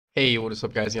Hey, what is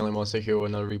up guys, the only monster here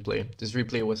with another replay. This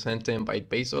replay was sent in by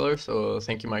Base Oiler, so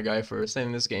thank you my guy for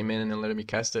sending this game in and letting me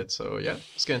cast it. So yeah,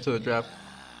 let's get into the draft.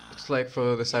 Looks like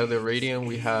for the side of the Radiant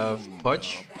we have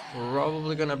Pudge,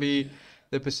 probably gonna be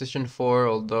the position 4,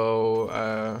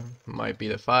 although might be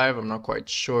the 5, I'm not quite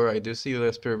sure. I do see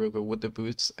the Spirit Breaker with the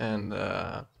boots and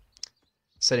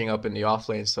setting up in the off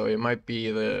lane, so it might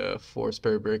be the 4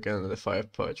 Spirit Breaker and the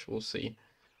 5 Pudge, we'll see.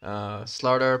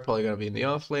 Slardar probably gonna be in the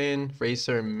off lane,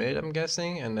 Racer mid, I'm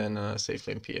guessing, and then safe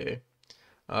lane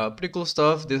PA. Pretty cool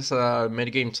stuff. This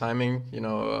mid game timing,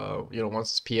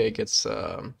 once PA gets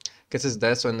his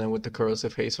death, and then with the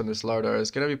corrosive haste on the Slardar, it's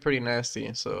gonna be pretty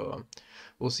nasty. So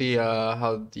we'll see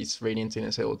how these Radiant team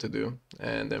is able to do.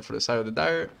 And then for the side of the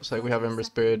Dire, looks like we have Ember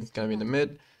Spirit gonna be in the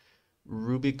mid,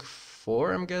 Rubik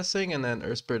 4, I'm guessing, and then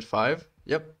Earth Spirit 5.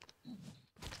 Yep,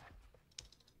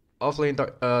 offlane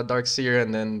Darkseer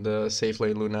and then the safe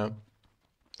lane Luna.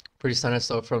 Pretty standard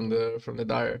stuff from the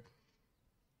Dire.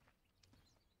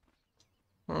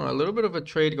 A little bit of a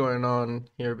trade going on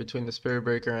here between the Spirit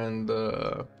Breaker and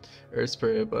the Earth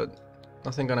Spirit, but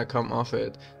nothing gonna come off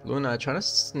it. Luna trying to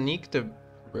sneak the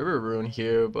River Rune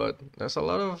here, but there's a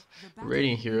lot of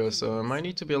Radiant heroes, so I might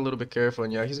need to be a little bit careful.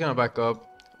 And yeah, he's gonna back up.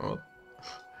 Oh,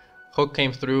 hook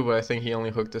came through, but I think he only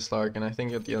hooked the Slark, and I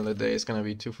think at the end of the day it's gonna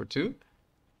be 2 for 2.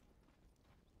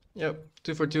 Yep,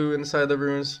 2 for 2 inside the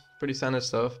runes. Pretty standard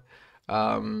stuff.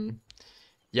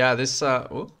 Yeah, this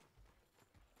oh,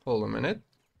 hold a minute.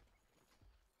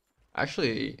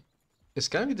 Actually, it's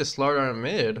gonna be the Slardar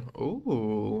mid.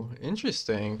 Ooh,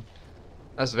 interesting.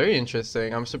 That's very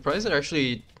interesting. I'm surprised they're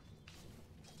actually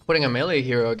putting a melee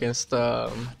hero against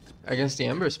the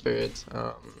Ember Spirit.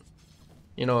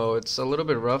 It's a little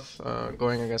bit rough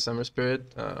going against Ember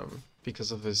Spirit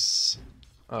because of his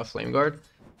Flame Guard.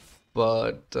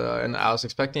 But and I was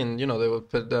expecting, they would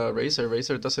put Razor.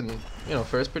 Razor doesn't,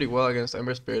 fares pretty well against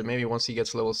Ember Spirit. Maybe once he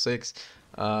gets level 6,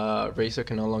 Razor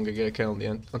can no longer get a kill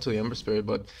onto the Ember Spirit.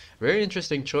 But very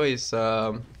interesting choice.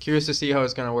 Curious to see how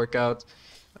it's gonna work out.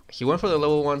 He went for the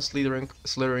level 1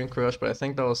 Slithering Crush, but I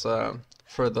think that was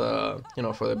for the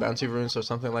for the bounty runes or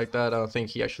something like that. I don't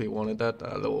think he actually wanted that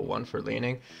level 1 for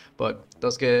laning, but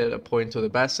does get a point to the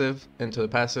passive. And to the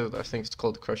passive, I think it's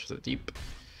called Crush of the Deep.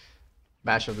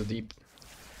 Bash of the Deep.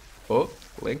 Oh,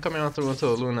 Link coming on through into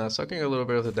Luna, sucking a little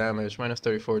bit of the damage, minus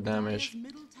 34 damage.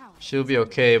 She'll be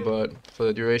okay, but for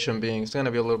the duration being, it's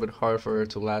gonna be a little bit hard for her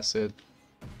to last it.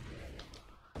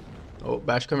 Oh,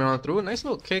 Bash coming on through, nice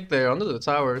little kick there under the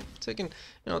tower, taking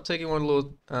one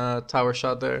little tower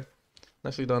shot there.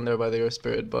 Nicely done there by the Earth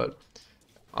Spirit, but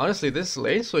honestly, this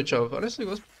lane switch up honestly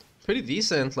was pretty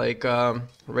decent. Like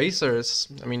Racers,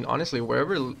 I mean, honestly,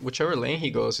 whichever lane he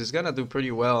goes, he's gonna do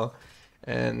pretty well.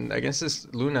 And against this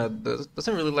Luna,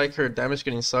 doesn't really like her damage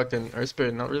getting sucked, and Earth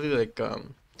Spirit not really like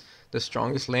the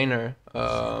strongest laner.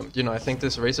 I think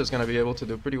this Racer is gonna be able to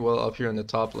do pretty well up here in the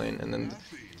top lane, and then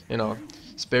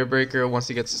Spirit Breaker once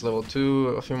he gets his level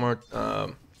 2, a few more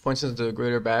points into the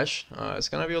Greater Bash, it's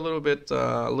gonna be a little bit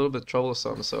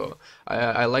troublesome. So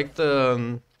I like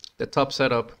the top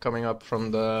setup coming up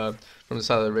from the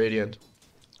side of the Radiant.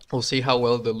 We'll see how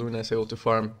well the Luna is able to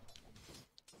farm.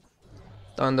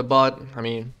 On the bot, I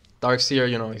mean, Darkseer,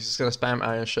 he's just gonna spam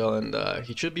Iron Shell, and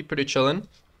he should be pretty chillin'.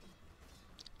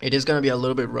 It is gonna be a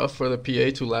little bit rough for the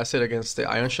PA to last it against the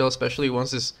Iron Shell, especially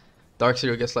once this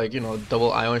Darkseer gets like,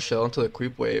 double Iron Shell into the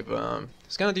creep wave.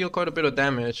 It's gonna deal quite a bit of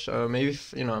damage. Maybe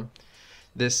if,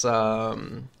 this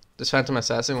this Phantom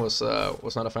Assassin was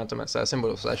not a Phantom Assassin, but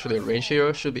it was actually a range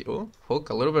hero. Should be hook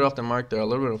a little bit off the mark there, a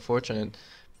little bit unfortunate.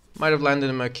 Might have landed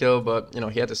him a kill, but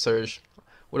he had the surge.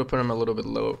 Would have put him a little bit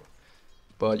low.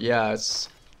 But yeah, it's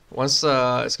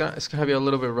gonna be a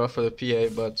little bit rough for the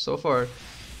PA, but so far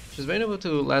she's been able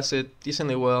to last it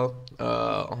decently well,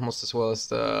 almost as well as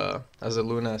the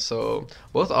Luna. So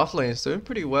both off lanes doing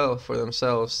pretty well for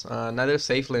themselves. Neither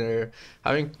safe laner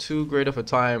having too great of a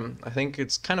time. I think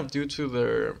it's kind of due to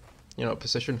their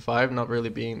position 5 not really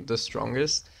being the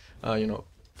strongest.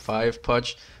 5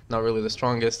 Pudge not really the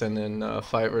strongest, and then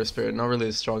 5 Earth Spirit not really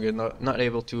the strongest, not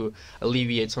able to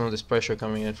alleviate some of this pressure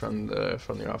coming in from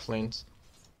the off lanes.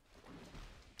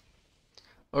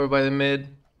 Over by the mid,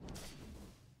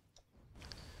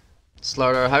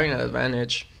 Slardar having an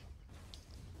advantage.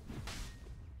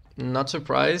 Not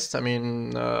surprised. I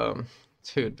mean,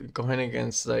 dude, going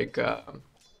against like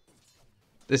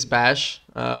this Bash,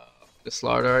 the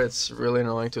Slardar, it's really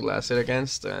annoying to last it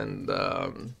against, and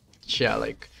yeah,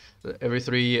 like every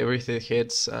three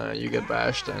hits, you get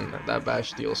bashed, and that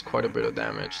bash deals quite a bit of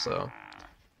damage. So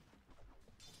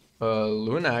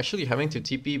Luna actually having to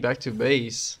TP back to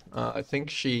base. I think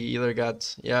she either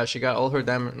got, yeah, she got all her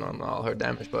damage, no, not all her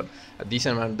damage, but a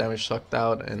decent amount of damage sucked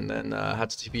out, and then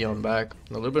had to TP on back.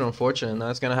 A little bit unfortunate. Now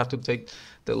it's gonna have to take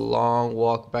the long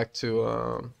walk back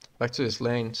to this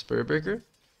lane. Spirit Breaker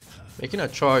making a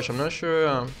charge. I'm not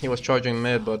sure he was charging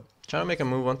mid, but trying to make a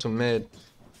move onto mid.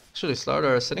 Actually,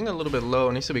 Slardar is sitting a little bit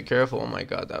low. Needs to be careful. Oh my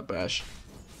god, that bash.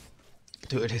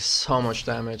 Dude, it is so much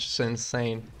damage. It's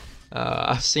insane.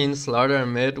 I've seen Slardar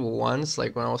mid once,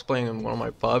 like when I was playing in one of my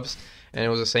pubs, and it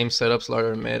was the same setup,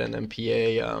 Slardar mid, and then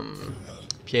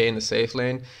PA in the safe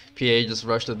lane. PA just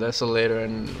rushed the Desolator,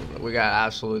 and we got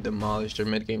absolutely demolished. Their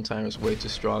mid game time was way too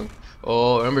strong.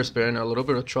 Oh, Ember Spirit in a little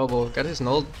bit of trouble. Got his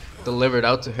null delivered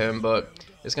out to him, but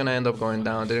it's gonna end up going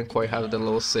down. Didn't quite have the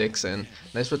low 6, and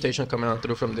nice rotation coming on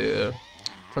through from the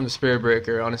Spirit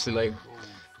Breaker. Honestly, like,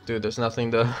 dude, there's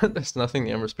nothing the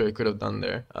Ember Spirit could have done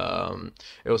there.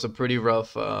 It was a pretty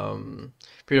rough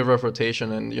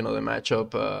rotation, and you know the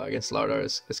matchup against Lardar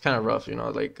is kind of rough. You know,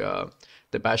 like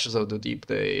the bashes of the deep,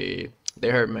 they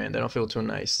hurt, man. They don't feel too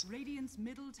nice.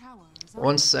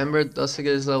 Once Ember does get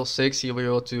his level 6, he'll be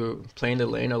able to play in the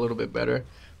lane a little bit better.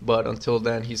 But until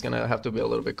then, he's gonna have to be a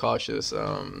little bit cautious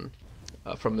from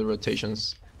the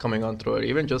rotations coming on through it.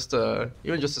 Even just the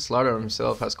Slaughter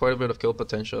himself has quite a bit of kill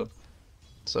potential.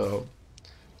 So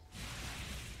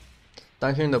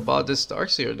down here in the bot, this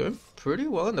Darkseer doing pretty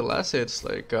well in the last hits.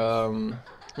 Like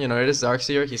you know, it is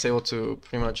Darkseer. He's able to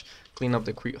pretty much clean up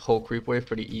the whole creep wave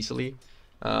pretty easily.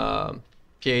 PA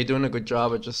doing a good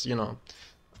job at just, you know,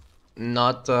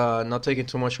 not taking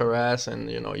too much harass,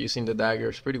 and you know, using the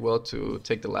daggers pretty well to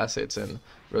take the last hits. And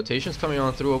rotations coming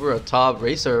on through over a top.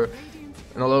 Racer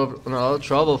in a lot of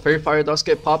trouble. Fairy Fire does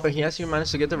get popped, and he actually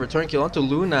managed to get the return kill onto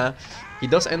Luna. He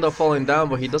does end up falling down,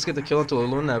 but he does get the kill onto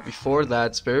Luna. Before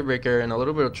that, Spirit Breaker in a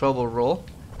little bit of trouble. Roll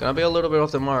gonna be a little bit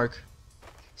off the mark.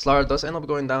 Slar does end up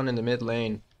going down in the mid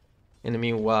lane. In the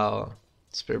meanwhile,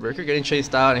 Spirit Breaker getting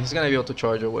chased out, and he's gonna be able to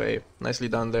charge away. Nicely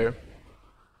done there.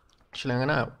 Actually,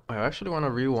 I actually want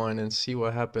to rewind and see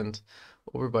what happened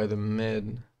over by the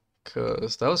mid,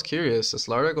 cause that was curious. The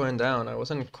Slardar going down, I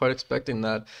wasn't quite expecting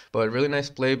that, but really nice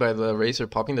play by the Racer,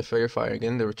 popping the Fairy Fire,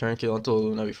 getting the return kill onto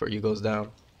Luna before he goes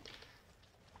down.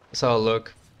 That's how it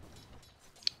look.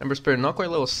 Ember Spirit not quite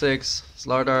level 6.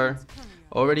 Slardar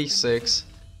already 6.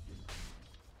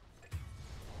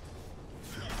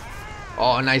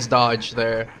 Oh, nice dodge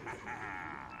there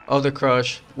of the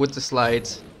crush with the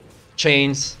slides.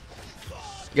 Chains.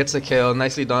 Gets the kill,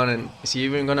 nicely done. And is he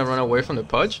even gonna run away from the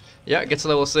Pudge? Yeah, gets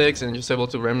level 6 and just able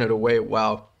to remnant away.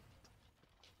 Wow.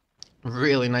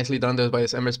 Really nicely done there by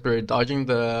this Ember Spirit, dodging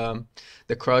the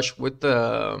crush with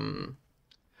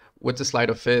the Slide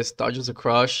of Fist, dodges the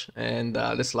crush, and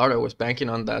this Slardar was banking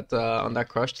on that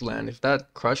crush to land. If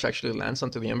that crush actually lands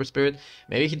onto the Ember Spirit,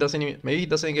 maybe he doesn't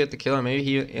get the kill, and maybe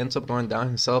he ends up going down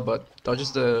himself. But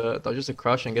dodges the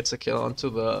crush and gets the kill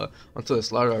onto the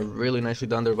Slardar. Really nicely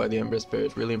done there by the Ember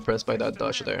Spirit. Really impressed by that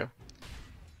dodge there.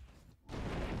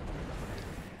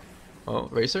 Oh,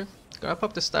 Racer gonna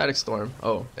pop the Static Storm.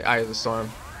 Oh, the Eye of the Storm.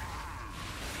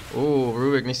 Ooh,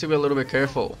 Rubik needs to be a little bit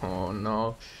careful. Oh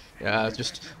no. Yeah,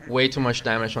 just way too much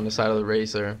damage on the side of the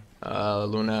Racer.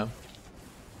 Luna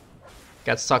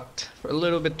got sucked for a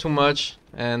little bit too much,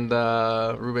 and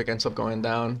Rubik ends up going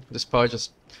down. This Pudge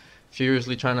just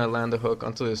furiously trying to land the hook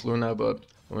onto this Luna, but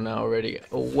Luna already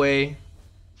away,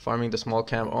 farming the small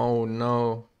camp. Oh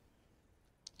no.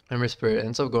 Ember Spirit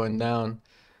ends up going down.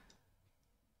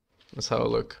 That's how it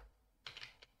look.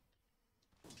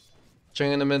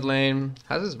 Ching in the mid lane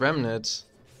has his remnants,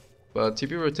 but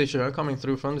TP rotation are coming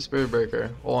through from the Spirit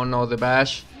Breaker. Oh no, the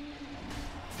bash.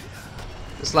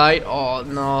 The slide. Oh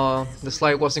no, the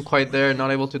slide wasn't quite there.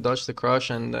 Not able to dodge the crush,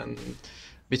 and then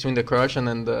between the crush and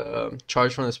then the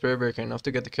charge from the Spirit Breaker, enough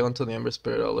to get the kill into the Ember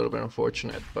Spirit. A little bit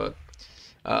unfortunate, but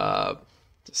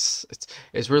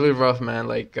it's really rough, man.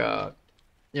 Like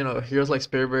you know, heroes like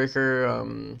Spirit Breaker,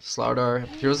 Slardar,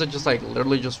 heroes that just like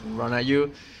literally just run at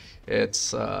you.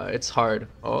 It's hard.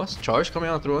 Oh, it's charge coming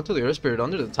out through onto the Earth Spirit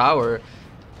under the tower.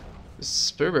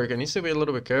 Spirit Breaker needs to be a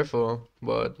little bit careful,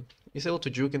 but he's able to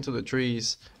juke into the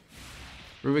trees.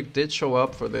 Rubik did show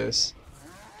up for this,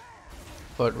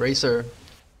 but Racer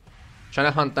trying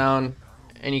to hunt down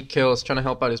any kills, trying to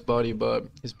help out his body, but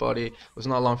his body was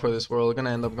not long for this world. Gonna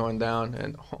end up going down,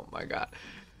 and oh my god,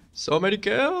 so many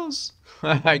kills!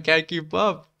 I can't keep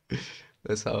up.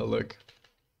 That's how it look.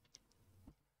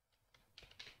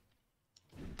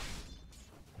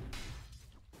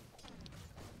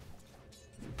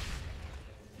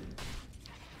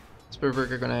 Spirit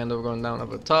Breaker gonna end up going down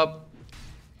up at top.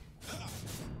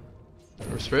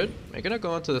 Spirit making it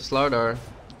go into the Slardar.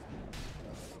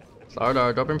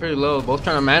 Slardar dropping pretty low, both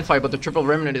trying to man fight, but the triple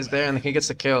remnant is there and he gets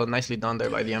the kill. Nicely done there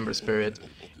by the Ember Spirit.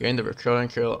 You're in the recurring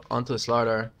kill onto the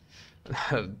Slardar.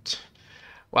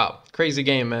 Wow, crazy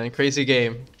game, man, crazy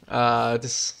game.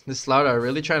 This Slardar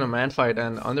really trying to man fight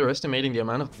and underestimating the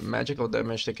amount of magical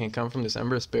damage that can come from this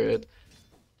Ember Spirit.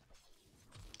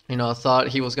 You know, I thought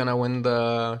he was gonna win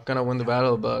the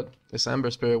battle, but this Ember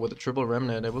Spirit with the triple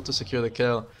remnant able to secure the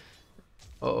kill.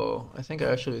 Oh, I think I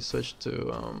actually switched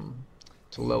to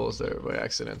levels there by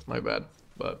accident. My bad.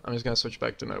 But I'm just gonna switch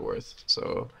back to net worth.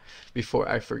 So before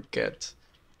I forget.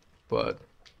 But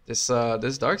this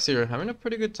Darkseer having a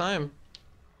pretty good time.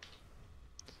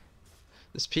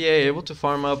 This PA able to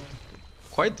farm up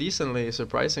quite decently,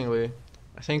 surprisingly.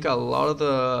 I think a lot of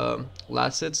the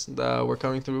last hits that were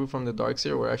coming through from the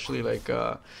Darkseer were actually like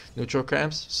neutral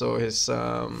camps. So his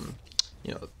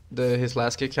you know, his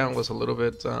last kick count was a little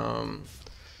bit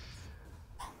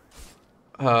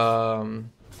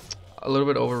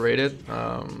overrated.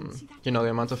 You know, the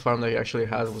amount of farm that he actually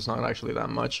had was not actually that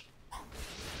much.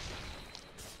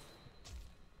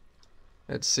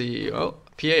 Let's see. Oh,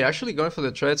 PA actually going for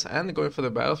the treads and going for the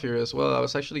Battle Fury as well. I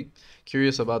was actually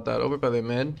curious about that. Over by the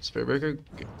mid, Spirit Breaker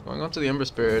going on to the Ember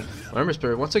Spirit. Ember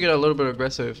Spirit wants to get a little bit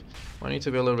aggressive. I need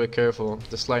to be a little bit careful.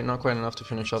 The Slight not quite enough to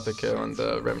finish off the kill, and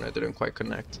the Remnant didn't quite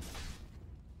connect.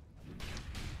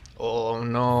 Oh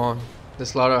no. The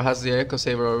Slardar has the Echo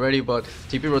Saber already, but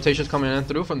TP rotations coming in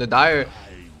through from the Dire.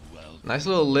 Nice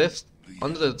little lift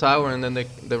under the tower, and then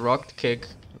the rock kick.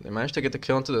 They managed to get the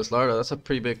kill into the Slardar. That's a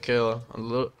pretty big kill. A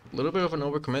little bit of an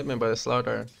overcommitment by the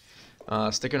Slardar.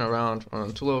 Sticking around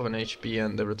on too low of an HP,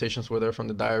 and the rotations were there from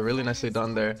the Dire. Really nicely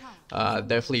done there.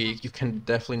 Definitely, you can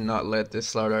definitely not let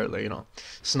this Slardar, like, you know,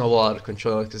 snowball out of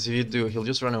control, because if you do, he'll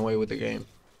just run away with the game.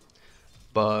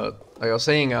 But like I was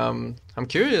saying, I'm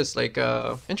curious, like,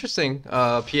 interesting.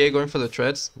 PA going for the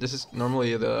treads. This is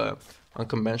normally the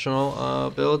unconventional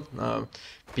build.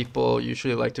 People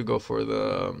usually like to go for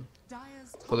the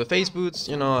face boots,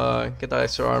 you know, get that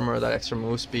extra armor, that extra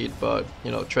move speed. But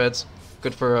you know, treads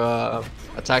good for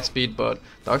attack speed. But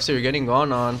Darkseer getting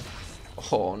gone on.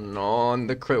 Oh no, and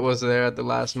the crit was there at the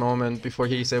last moment before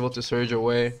he's able to surge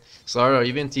away. Slardar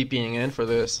even TPing in for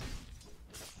this.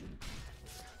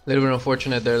 A little bit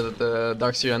unfortunate there that the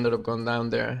Darkseer ended up going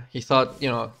down there. He thought, you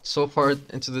know, so far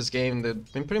into this game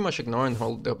they've been pretty much ignoring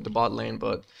the bot lane,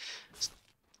 but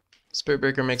Spirit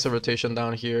Breaker makes a rotation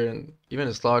down here, and even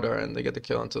his Slardar, and they get the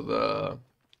kill onto the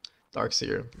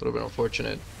Darkseer. A little bit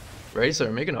unfortunate.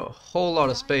 Razor making a whole lot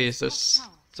of space. There's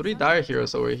 3 Dire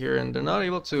heroes over here, and they're not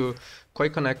able to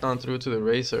quite connect on through to the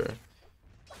Razor.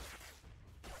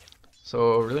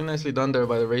 So really nicely done there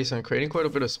by the Razor, and creating quite a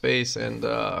bit of space and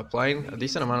applying a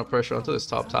decent amount of pressure onto this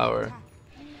top tower.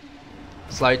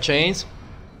 Slide chains.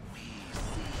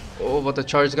 Oh, but the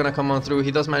charge is gonna come on through.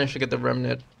 He does manage to get the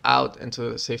Remnant out into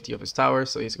the safety of his tower,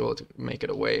 so he's going to make it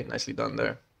away. Nicely done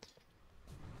there.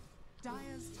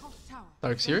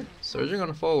 Darkseer surging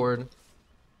on forward.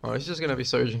 Oh, he's just gonna be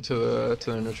surging to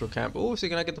the neutral camp. Oh, is he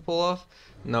gonna get the pull off?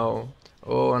 No.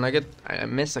 Oh, and I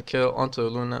miss a kill onto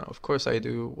Luna. Of course I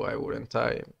do. Why wouldn't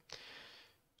I?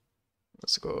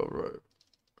 Let's go.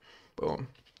 Boom.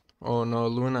 Oh no,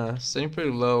 Luna staying pretty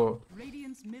low.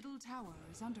 Radiant's middle tower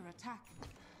is under attack.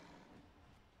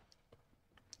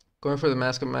 Going for the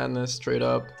Mask of Madness straight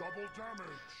up.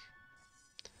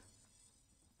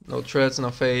 No treads,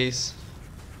 no face.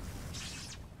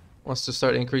 Wants to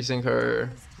start increasing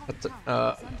her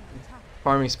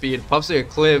farming speed. Pops the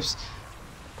Eclipse.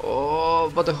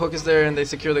 Oh, but the hook is there and they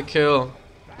secure the kill.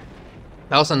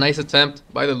 That was a nice attempt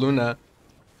by the Luna.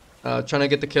 Trying to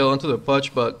get the kill onto the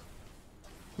Pudge, but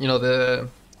you know, the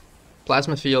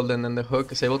plasma field and then the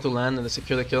hook is able to land and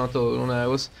secure the kill onto the Luna.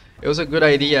 It was a good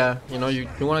idea. You know, you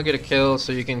want to get a kill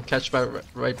so you can catch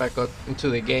right back up into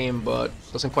the game, but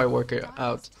doesn't quite work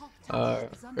out.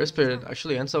 Earth Spirit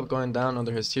actually ends up going down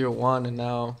under his tier 1, and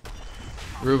now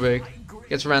Rubik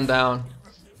gets ran down.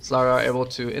 Slardar able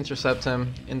to intercept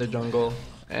him in the jungle,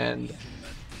 and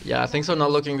yeah, things are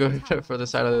not looking good for the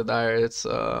side of the Dire. It's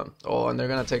oh, and they're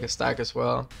gonna take a stack as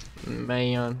well.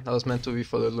 Man, that was meant to be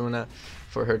for the Luna,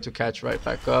 for her to catch right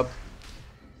back up.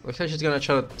 Looks like she's gonna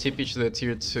try to TP to the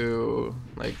tier 2.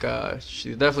 Like,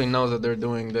 she definitely knows that they're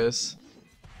doing this.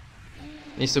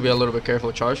 Needs to be a little bit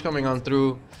careful. Charge coming on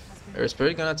through. Air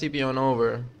Spirit gonna TP on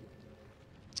over.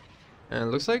 And it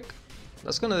looks like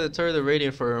that's gonna deter the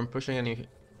Radiant from pushing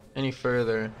any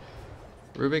further.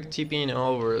 Rubik TPing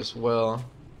over as well.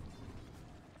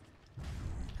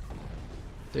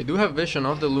 They do have vision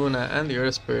of the Luna and the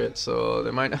Earth Spirit, so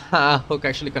they might hook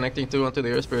actually connecting through onto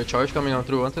the Earth Spirit. Charge coming on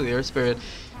through onto the Earth Spirit.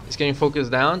 It's getting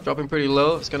focused down, dropping pretty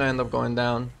low. It's gonna end up going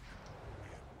down.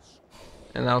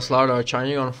 And now Slardar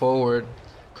charging on forward.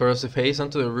 Corrosive Haze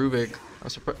onto the Rubik. I'm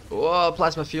surprised. Whoa,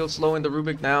 Plasma Field slowing the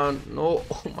Rubik down. No,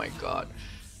 oh my god.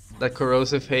 That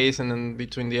Corrosive Haze and then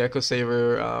between the Echo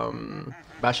Saver,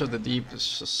 Bash of the Deep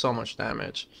is just so much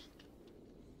damage.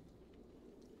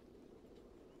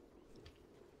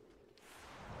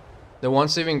 The one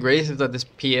saving grace is that this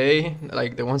PA,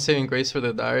 like the one saving grace for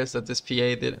the Dire is that this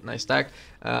PA did, nice stack,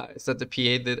 is that the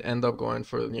PA did end up going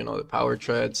for, you know, the power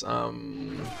treads. Oh,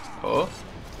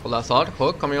 hold that thought.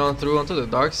 Hook coming on through onto the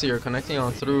Darkseer, connecting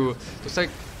on through. Looks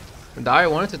like the Dire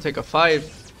wanted to take a fight,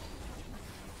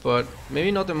 but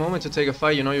maybe not the moment to take a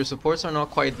fight. You know, your supports are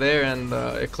not quite there, and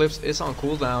Eclipse is on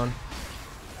cooldown.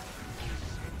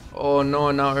 Oh no,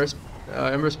 and now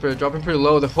Ember Spirit dropping pretty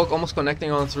low. The Hook almost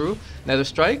connecting on through. Nether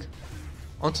Strike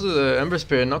onto the Ember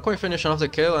Spirit, not quite finishing off the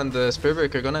kill, and the Spirit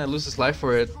Breaker gonna lose his life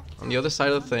for it. On the other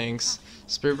side of things,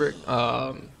 Air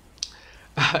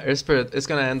Spirit is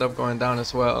gonna end up going down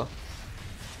as well.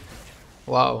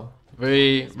 Wow,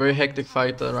 very hectic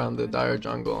fight around the Dire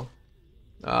jungle.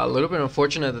 A little bit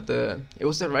unfortunate that it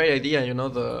was the right idea, you know,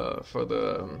 for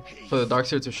the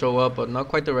Darkseer to show up, but not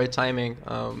quite the right timing.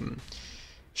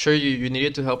 Sure, you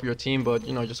needed to help your team, but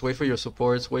you know, just wait for your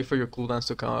supports, wait for your cooldowns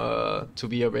to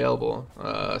be available,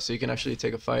 so you can actually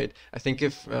take a fight. I think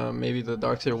if maybe the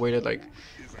Darkseer waited, like,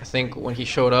 I think when he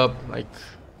showed up, like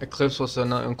Eclipse was on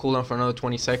cooldown for another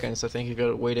 20 seconds. I think he could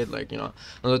have waited, like, you know,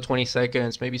 another 20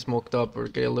 seconds, maybe smoked up or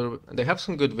get a little bit. They have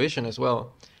some good vision as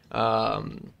well.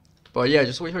 But yeah,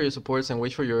 just wait for your supports and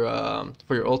wait for your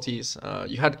ultis.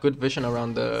 You had good vision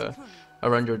around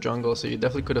your jungle, so you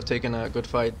definitely could have taken a good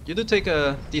fight. You did take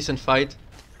a decent fight,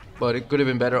 but it could have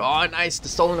been better. Oh, nice! The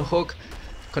stolen hook,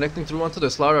 connecting through onto the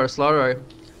Slardar. Slardar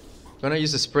gonna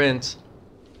use the sprint,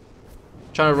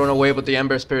 trying to run away, but the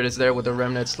Ember Spirit is there with the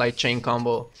Remnant Slight Chain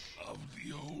combo.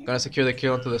 Gonna secure the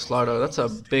kill onto the Slardar. That's a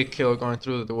big kill going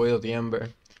through the way of the Ember.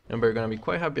 Ember gonna be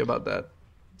quite happy about that.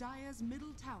 Dire's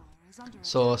middle tower is under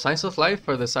So signs of life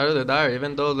for the side of the Dire,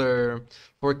 even though they're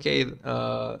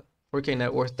 4K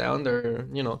net worth down, they're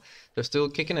still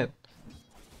kicking it.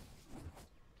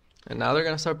 And now they're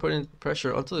gonna start putting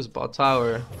pressure onto this bot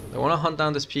tower. They wanna hunt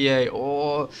down this PA.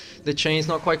 Oh, the chain's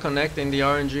not quite connecting. The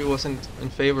RNG wasn't in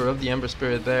favor of the Ember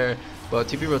Spirit there, but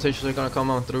TP rotations are gonna come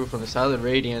on through from the side of the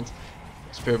Radiant.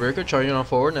 Spirit Breaker charging on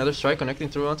forward, Nether Strike connecting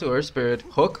through onto Earth Spirit.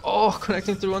 Hook, oh,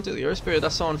 connecting through onto the Earth Spirit.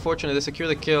 That's so unfortunate. They secure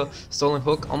the kill. Stolen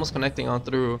Hook almost connecting on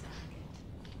through.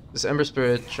 This Ember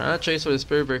Spirit trying to chase for the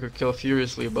Spirit Breaker kill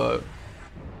furiously, but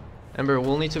Ember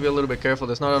will need to be a little bit careful.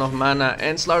 There's not enough mana,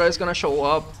 and Slardar is gonna show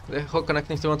up. The Hook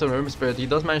connecting through onto the Ember Spirit. He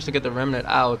does manage to get the Remnant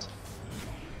out.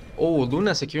 Oh,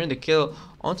 Luna securing the kill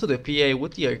onto the PA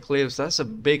with the Eclipse. That's a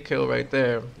big kill right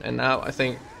there. And now I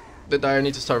think the Dire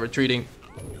need to start retreating.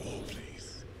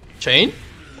 Chain?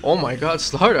 Oh my god,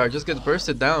 Slardar just gets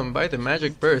bursted down by the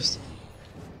magic burst.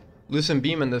 Lucent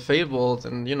Beam and the Fade Bolt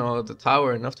and, you know, the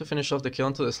tower, enough to finish off the kill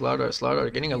onto the Slardar.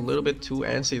 Slardar getting a little bit too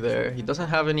antsy there. He doesn't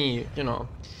have any, you know,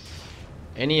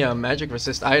 any magic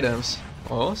resist items.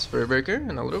 Oh, Spirit Breaker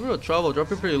and a little bit of trouble,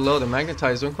 dropping pretty low. The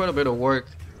Magnetize doing quite a bit of work.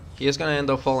 He is gonna end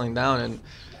up falling down, and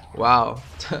wow,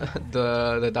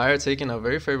 the Dire taking a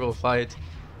very favorable fight.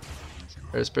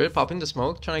 There's Spirit popping the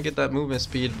smoke, trying to get that movement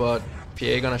speed, but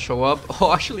PA gonna show up.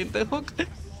 Oh, actually the Hook,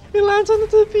 he lands onto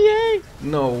the PA.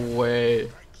 No way.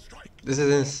 This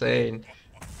is insane.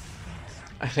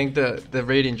 I think the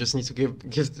Radiant just need to give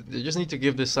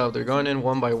this up. They're going in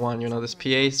one by one. You know, this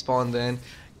PA spawned in,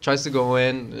 tries to go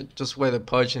in, just with a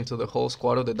punch into the whole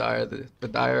squad of the Dire. The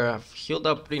Dire have healed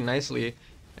up pretty nicely,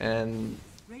 and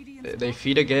they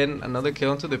feed again, another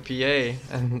kill into the PA,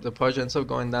 and the Pudge ends up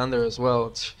going down there as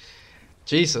well.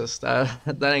 Jesus, that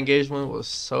engagement was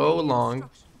so long.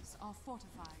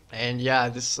 And yeah,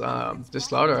 this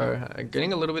Slardar are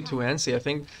getting a little bit too antsy. I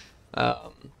think,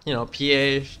 you know,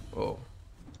 PA. Oh,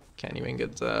 can't even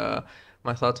get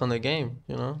my thoughts on the game.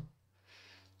 You know,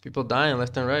 people dying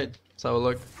left and right. Let's have a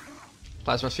look.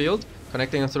 Plasma Field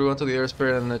connecting through onto the Earth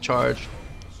Spirit and the charge.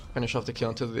 Finish off the kill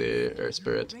onto the Earth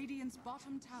Spirit.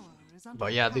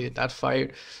 But yeah, dude, that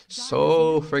fight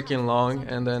so freaking long,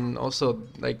 and then also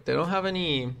like they don't have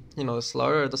any, you know,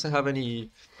 Slardar doesn't have any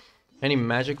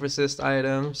magic resist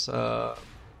items. Neither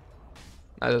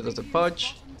does the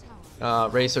Pudge.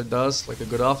 Razor does, like a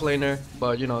good offlaner,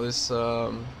 but you know this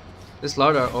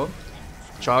Slardar, oh,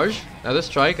 charge, another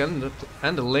strike, and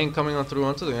the link coming on through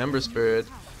onto the Ember Spirit.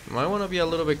 You might want to be a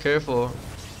little bit careful.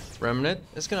 Remnant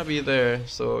is gonna be there,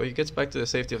 so he gets back to the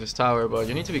safety of his tower, but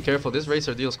you need to be careful. This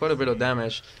Razor deals quite a bit of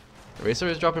damage. The Razor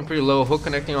is dropping pretty low, Hook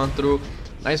connecting on through.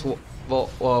 Nice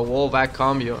wall vac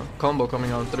combo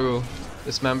coming on through.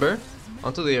 Dismember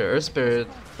onto the Earth Spirit,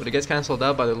 but it gets cancelled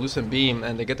out by the Lucent Beam,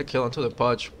 and they get the kill onto the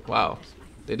Pudge. Wow.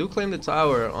 They do claim the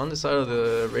tower on the side of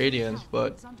the Radiant,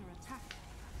 but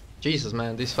Jesus,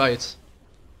 man, these fights.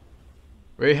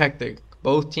 Very hectic.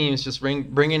 Both teams just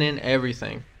bringing in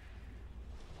everything.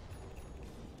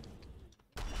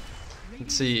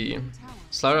 Let's see.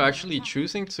 Slaughter actually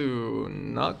choosing to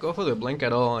not go for the blink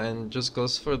at all and just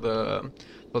goes for the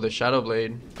Shadow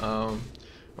Blade.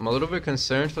 I'm a little bit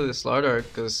concerned for the Slaughter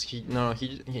because he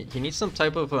needs some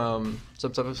type of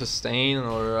sustain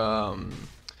or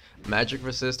magic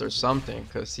resist or something,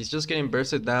 because he's just getting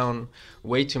bursted down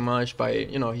way too much by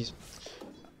he's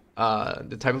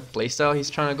the type of playstyle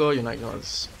he's trying to go.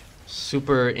 It's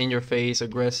super in your face,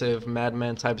 aggressive,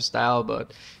 madman type style,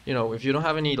 but if you don't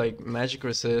have any like magic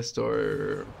resist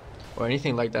or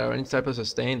anything like that, or any type of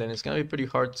sustain, then it's gonna be pretty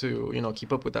hard to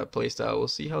keep up with that playstyle. We'll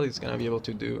see how he's gonna be able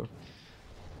to do.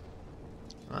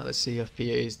 Let's see if PA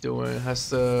is doing. Has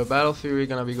the Battle Fury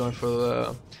gonna be going for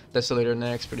the Desolator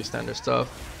next? Pretty standard stuff.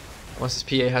 Once this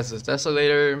PA has this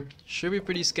Desolator, should be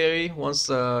pretty scary once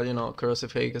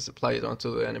Corrosive Haze gets applied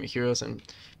onto the enemy heroes and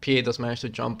PA does manage to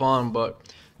jump on, but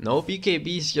no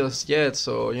BKBs just yet.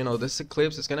 So this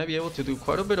Eclipse is gonna be able to do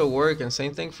quite a bit of work, and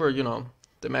same thing for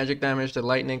the magic damage, the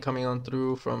lightning coming on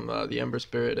through from the Ember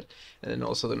Spirit, and then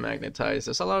also the Magnetize.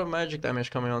 There's a lot of magic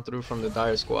damage coming on through from the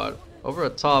Dire squad. Over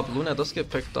at top, Luna does get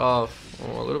picked off.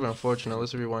 Oh, a little bit unfortunate.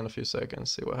 Let's rewind a few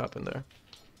seconds, see what happened there.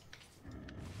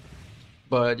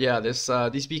 But yeah, these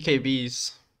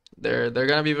BKBs, they're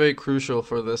gonna be very crucial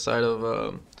for the side of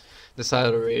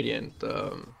the Radiant.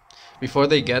 Before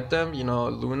they get them,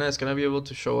 Luna is gonna be able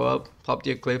to show up, pop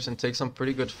the Eclipse, and take some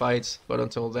pretty good fights. But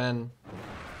until then,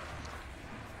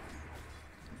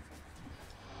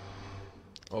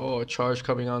 oh, charge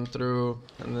coming on through,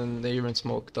 and then they even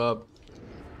smoked up.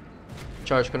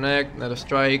 Charge connect, another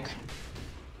strike,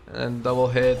 and double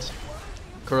hit,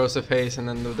 Corrosive Haze, and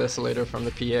then the Desolator from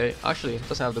the PA. Actually, it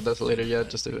doesn't have the Desolator yet,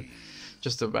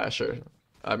 just the Basher.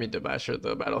 I mean the Basher,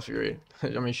 the Battle Fury. I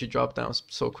mean, she dropped down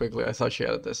so quickly, I thought she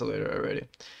had a Desolator already.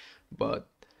 But,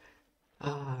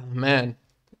 man,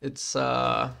 it's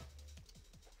not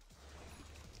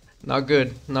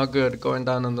good going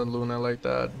down on the Luna like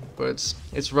that. But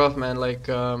it's rough, man. Like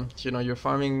you're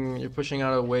farming, you're pushing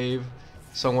out a wave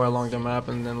somewhere along the map,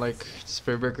 and then like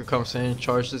Spirit Breaker comes in,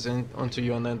 charges in onto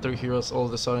you, and then 3 heroes all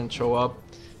of a sudden show up.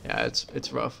 Yeah,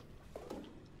 it's rough.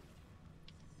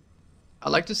 I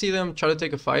like to see them try to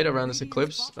take a fight around this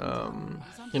Eclipse.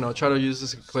 Try to use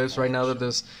this Eclipse right now that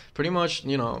this pretty much,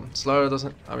 Slaughter does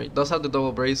have the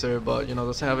double bracer, but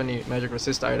doesn't have any magic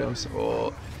resist items.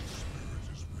 Or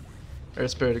Air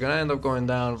Spirit gonna end up going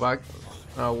down.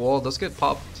 Wall does get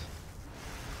popped.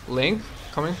 Link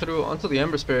coming through onto the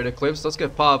Ember Spirit. Eclipse does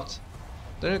get popped.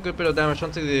 Doing a good bit of damage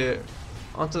onto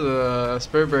the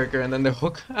Spirit Breaker, and then the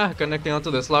hook connecting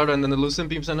onto the Slaughter, and then the Lucent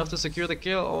Beam's enough to secure the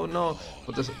kill. Oh no,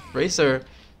 but the Racer,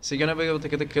 is he gonna be able to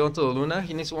get the kill onto the Luna?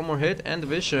 He needs one more hit and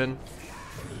Vision.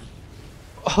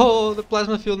 Oh, the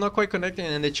Plasma Field not quite connecting,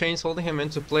 and the chain's holding him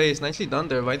into place. Nicely done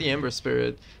there by the Ember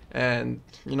Spirit. And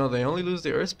they only lose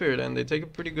the Earth Spirit, and they take a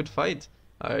pretty good fight.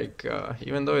 Like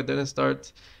even though it didn't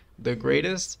start the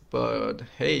greatest, but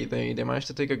hey, they managed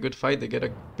to take a good fight. They get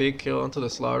a big kill onto the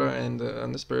Slaughter and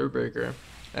the Spirit Breaker,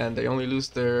 and they only lose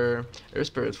their Air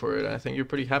Spirit for it. I think you're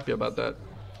pretty happy about that.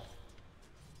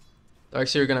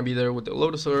 Darkseer gonna be there with the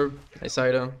Lotus Orb. Nice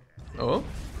item. Oh,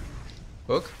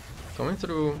 hook coming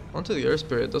through onto the Air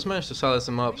Spirit. Does manage to silence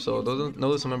him up, so no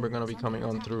Notice Member gonna be coming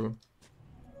on through.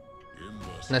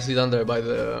 Nicely done there by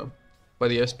the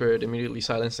Air Spirit, immediately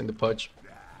silencing the Pudge.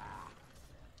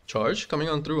 Charge coming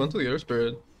on through onto the Air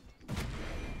Spirit.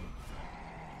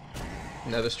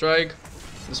 Another strike.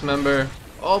 Dismember.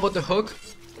 Oh, but the hook.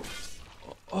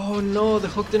 Oh no, the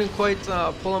hook didn't quite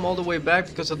pull him all the way back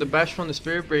because of the bash from the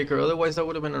Spirit Breaker. Otherwise, that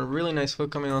would have been a really nice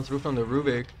hook coming on through from the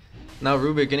Rubik. Now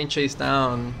Rubik getting chased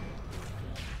down.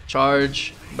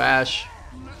 Charge, bash.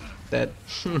 Dead.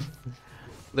 A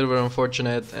little bit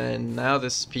unfortunate. And now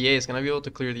this PA is gonna be able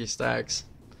to clear these stacks.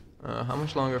 How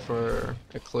much longer for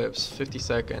Eclipse? 50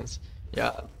 seconds.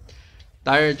 Yeah.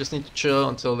 Dire just need to chill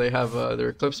until they have their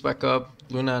Eclipse back up.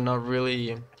 Luna not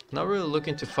really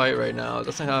looking to fight right now.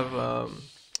 Doesn't have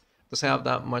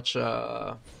that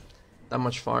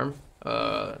much farm.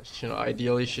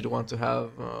 Ideally she'd want to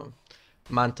have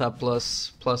Manta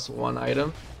plus 1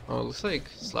 item. Oh, looks like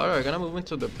Slaughter are gonna move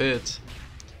into the pit.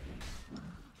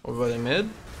 Over by the mid.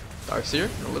 Darkseer,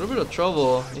 a little bit of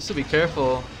trouble. Needs to be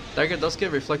careful. Dagger does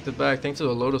get reflected back thanks to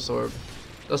the Lotus Orb.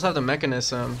 Does have the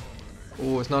mechanism.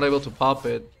 Ooh, it's not able to pop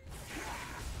it.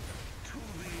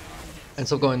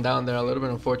 Ends up going down there. A little bit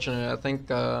unfortunate. I think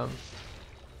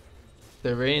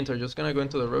The Radiant are just gonna go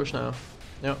into the Roche now.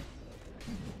 Yep.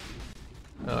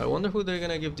 I wonder who they're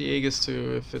gonna give the Aegis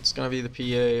to, if it's gonna be the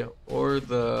PA or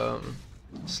the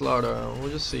Slaughter. We'll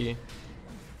just see.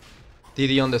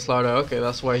 DD on the Slaughter. Okay,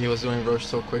 that's why he was doing Roche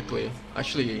so quickly.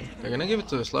 Actually, they're gonna give it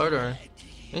to the Slaughter.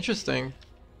 Interesting.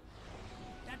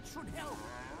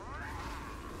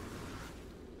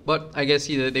 But I guess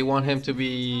they want him to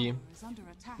be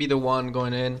the one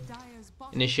going in,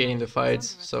 initiating the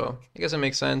fights. So I guess it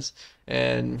makes sense.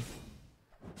 And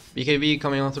BKB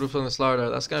coming on through from the Slaughter,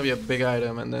 that's gonna be a big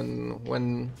item. And then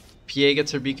when PA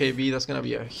gets her BKB, that's gonna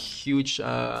be a huge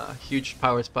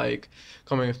power spike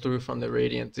coming through from the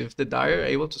Radiant. If the Dire are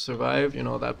able to survive, you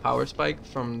know, that power spike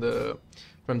from the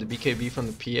BKB from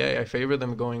the PA, I favor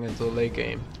them going into the late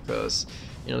game, because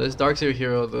you know this Darkseer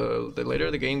hero, the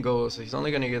later the game goes, he's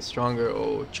only gonna get stronger.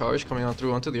 Oh, charge coming on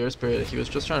through onto the Earth Spirit. He was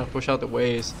just trying to push out the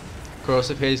waves.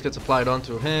 Corrosive Haze gets applied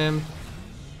onto him.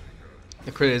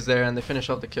 The crit is there, and they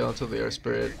finish off the kill onto the Earth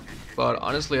Spirit. But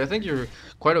honestly, I think you're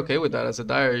quite okay with that as a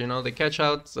Dire. You know, they catch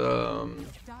out your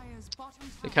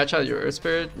Earth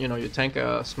Spirit. You know, you tank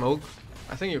a smoke.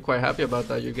 I think you're quite happy about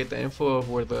that. You get the info of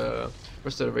where the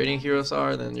rest of the Radiant heroes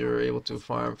are, then you're able to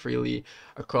farm freely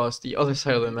across the other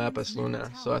side of the map as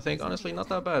Luna. So I think honestly not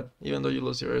that bad, even though you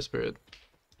lose your Earth Spirit.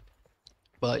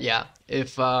 But yeah,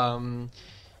 if the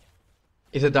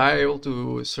Dire are able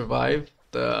to survive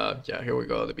here we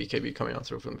go, the BKB coming on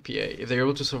through from the PA. If they're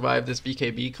able to survive this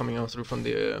BKB coming on through from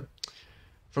the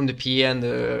PA and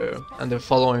the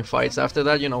following fights after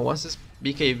that, you know, once this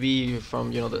BKB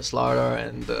from, you know, the Slaughter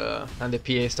and the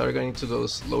PA start getting to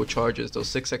those low charges, those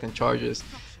 6-second charges,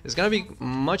 it's gonna be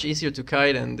much easier to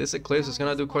kite, and this Eclipse is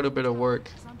gonna do quite a bit of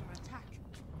work.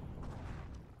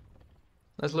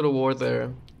 Nice little ward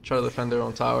there. Try to defend their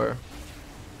own tower.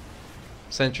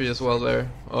 Sentry as well there.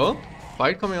 Oh,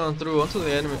 fight coming on through onto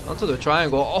the enemy, onto the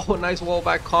triangle. Oh, nice wall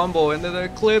back combo, and then the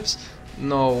Eclipse.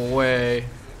 No way.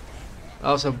 That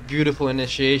was a beautiful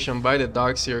initiation by the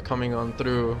Darkseer coming on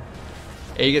through.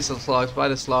 Aegis slugs by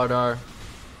the Slaughter.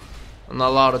 In a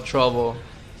lot of trouble.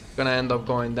 Gonna end up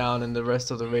going down, and the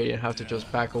rest of the Radiant have to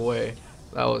just back away.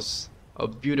 That was a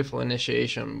beautiful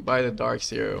initiation by the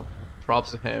Darkseer.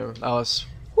 Props to him. That was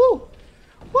woo,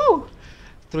 woo.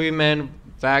 3-man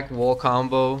back wall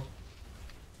combo,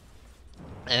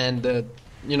 and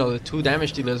you know, the 2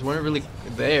 damage dealers weren't really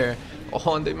there.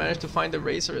 Oh, and they managed to find the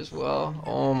Razor as well.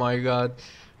 Oh my god,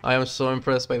 I am so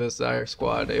impressed by this Dire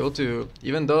squad. Able to,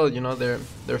 even though, you know, they're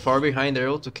far behind, they're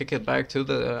able to kick it back to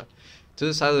the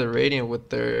side of the Radiant with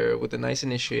the nice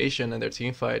initiation and their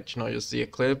team fight. You know, just the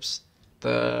Eclipse,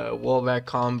 the wallback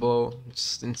combo,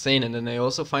 it's insane. And then they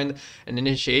also find an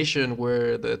initiation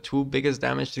where the 2 biggest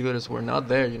damage dealers were not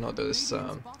there. You know, there's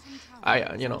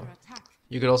you know,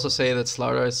 you could also say that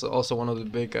Slaughter is also one of the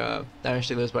big damage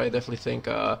dealers, but I definitely think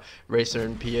Racer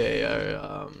and PA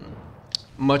are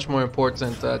much more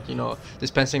important at, you know,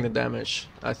 dispensing the damage.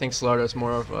 I think Slaughter is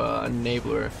more of an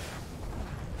enabler.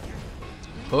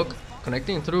 Hook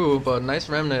connecting through, but nice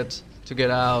remnant to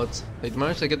get out. They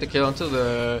managed to get the kill onto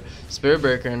the Spirit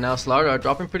Breaker, and now Slaughter are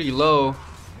dropping pretty low.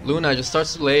 Luna just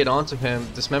starts to lay it onto him.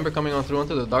 Dismember coming on through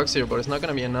onto the Darkseer, but it's not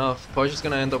gonna be enough. Push is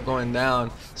gonna end up going down.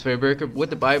 Spirit Breaker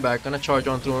with the buyback, gonna charge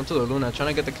on through onto the Luna, trying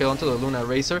to get the kill onto the Luna.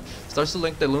 Racer starts to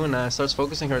link the Luna, starts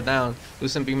focusing her down.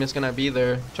 Lucent Beam is gonna be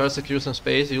there. Try to secure some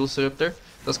space. You'll Scepter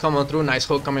does come on through. Nice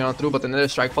hook coming on through, but the Nether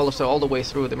Strike follows her all the way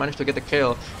through. They managed to get the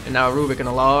kill, and now Rubik in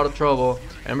a lot of trouble.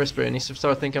 Ember Spirit needs to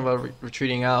start thinking about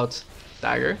retreating out.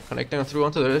 Dagger connecting through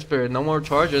onto the Earth Spirit. No more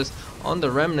charges on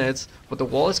the remnants, but the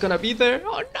wall is gonna be there.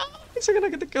 Oh no! Is he gonna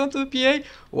get the kill into the PA?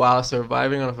 Wow,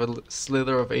 surviving off a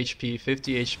slither of HP,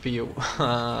 50 HP.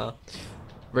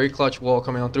 Very clutch wall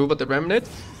coming on through, but the remnant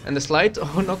and the slide,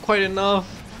 oh, not quite enough.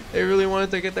 They really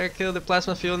wanted to get that kill, the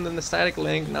plasma field and then the static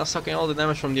link, now sucking all the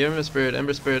damage from the Ember Spirit.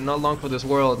 Ember Spirit not long for this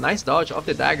world. Nice dodge off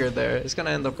the dagger there. It's gonna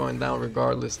end up going down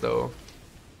regardless though.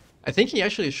 I think he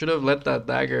actually should have let that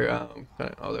dagger,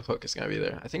 oh, the hook is gonna be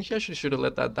there. I think he actually should have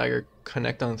let that dagger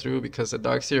connect on through, because the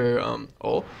Darkseer,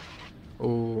 oh,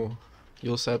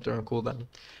 You'll Scepter on cooldown.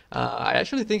 I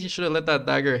actually think he should have let that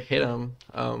dagger hit him,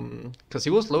 because he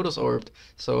was Lotus Orbed.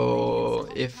 So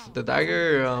if the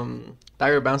dagger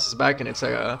bounces back and it's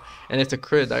a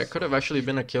crit, that could have actually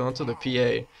been a kill onto the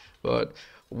PA. But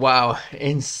wow,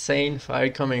 insane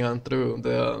fight coming on through.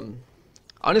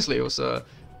 Honestly, it was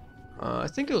I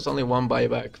think it was only 1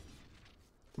 buyback,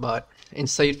 but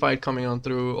insane fight coming on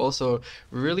through. Also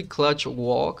really clutch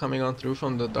wall coming on through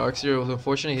from the Darkseer.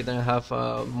 Unfortunately, he didn't have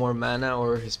more mana,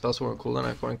 or his spells were on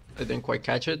cooldown. I didn't quite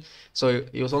catch it, so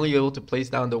he was only able to place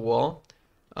down the wall.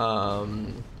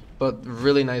 but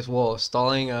really nice wall,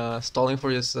 stalling for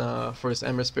his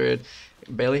Ember Spirit,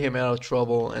 bailing him out of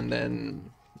trouble, and then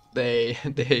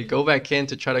they go back in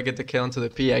to try to get the kill into the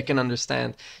PA. I can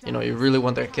understand, you know, you really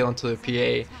want that kill into the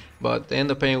PA, but they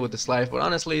end up paying with this life. But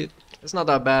honestly, it's not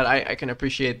that bad. I can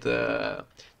appreciate the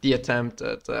attempt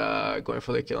at going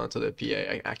for the kill into the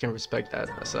PA. I can respect that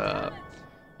as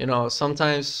you know,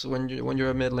 sometimes when you're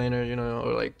a mid laner, you know,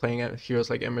 or like playing at heroes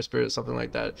like Ember Spirit or something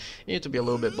like that, you need to be a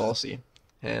little bit ballsy.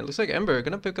 And it looks like Ember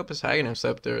gonna pick up his Aghanim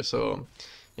Scepter, so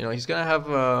you know he's gonna have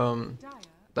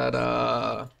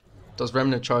that those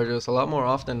remnant charges a lot more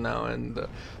often now, and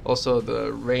also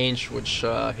the range which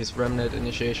his remnant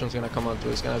initiation is gonna come onto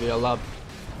is gonna be a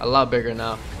lot bigger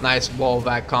now. Nice wall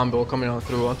back combo coming on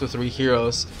through onto 3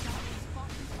 heroes.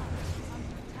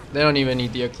 They don't even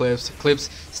need the Eclipse. Eclipse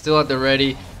still at the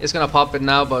ready. It's gonna pop it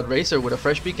now, but Racer with a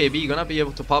fresh BKB gonna be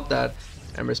able to pop that.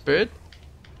 Ember Spirit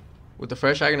with the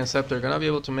fresh Aghanim Scepter gonna be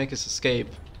able to make his escape.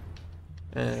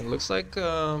 And looks like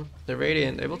the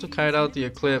Radiant able to kite out the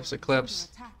Eclipse. Eclipse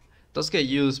does get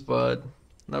used, but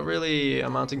not really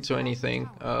amounting to anything.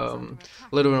 A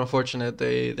little bit unfortunate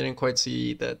they didn't quite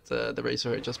see that the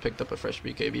Racer had just picked up a fresh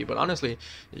BKB. But honestly,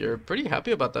 you're pretty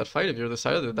happy about that fight if you're the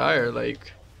side of the Dire.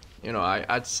 Like, you know,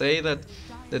 I'd say that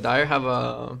the Dire have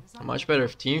a much better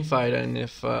team fight, and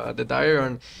if the Dire are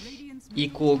on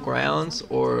equal grounds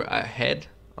or ahead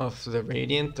of the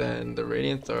Radiant, and the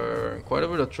Radiant are in quite a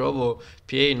bit of trouble.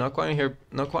 PA not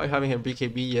quite having her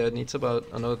BKB yet, needs about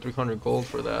another 300 gold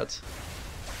for that.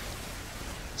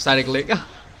 Static Lick.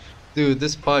 Dude,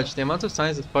 this Pudge, the amount of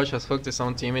times this Pudge has hooked his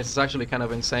own teammates is actually kind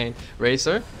of insane.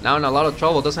 Racer, now in a lot of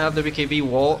trouble, doesn't have the BKB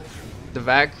wall. The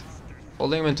Vac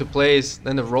holding him into place,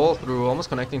 then the roll through, almost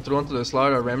connecting through onto the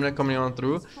Slaughter, Remnant coming on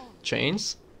through.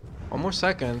 Chains. One more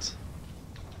second.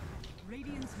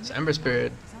 It's Ember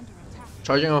Spirit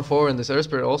charging on forward, and this Air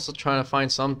Spirit also trying to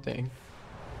find something.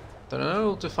 They're not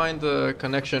able to find the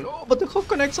connection. Oh, but the hook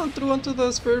connects on through onto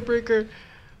the Spirit Breaker.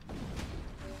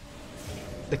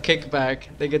 The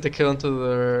kickback, they get the kill into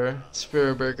the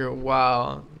Spirit Breaker.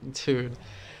 Wow, dude,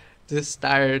 this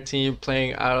Dire team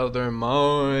playing out of their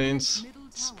minds.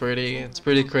 It's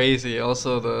pretty crazy.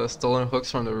 Also, the stolen hooks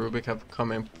from the Rubik have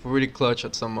come in pretty clutch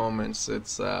at some moments.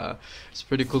 It's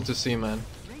pretty cool to see, man.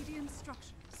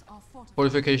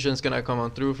 Fortification's gonna come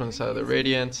on through from the side of the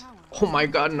Radiant. Oh my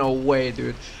god, no way,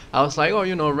 dude. I was like, oh,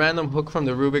 you know, random hook from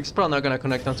the Rubik's probably not gonna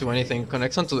connect onto anything.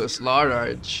 Connects onto the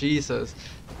Slaughter. Jesus.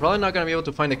 Probably not gonna be able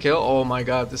to find a kill. Oh my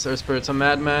god, this Earth Spirit's a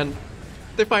madman.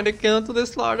 They find a kill into the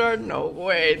Slaughter? No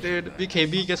way, dude.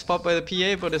 BKB gets popped by the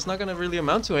PA, but it's not gonna really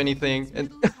amount to anything. And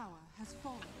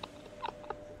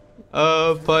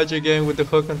Pudge again with the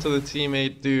hook onto the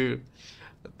teammate, dude.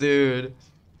 Dude.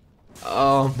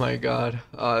 Oh my god.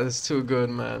 Oh, this is too good,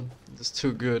 man. This is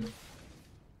too good.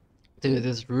 Dude,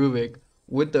 this Rubik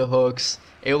with the hooks,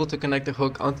 able to connect the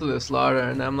hook onto the Slaughter,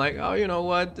 and I'm like, oh, you know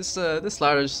what? This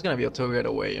Slaughter is just gonna be able to get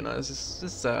away, you know.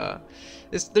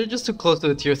 They're just too close to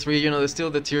the tier 3, you know. They're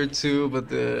still the tier 2, but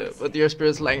the Air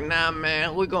Spirit's like, nah,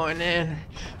 man, we're going in.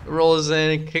 Rolls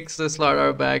in, kicks the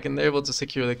Slaughter back, and they're able to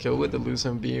secure the kill with the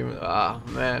Lucent Beam. Ah,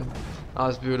 man, that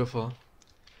was beautiful.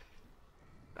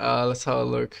 Let's have a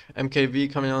look.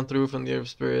 MKV coming on through from the Air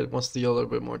Spirit, wants to deal a little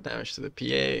bit more damage to the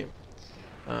PA.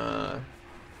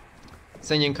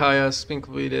 Senyin Kaya's been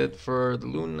completed for the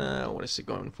Luna. What is he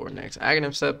going for next?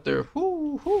 Aghanim Scepter.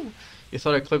 Whoo, whoo. You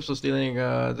thought Eclipse was dealing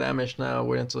damage now.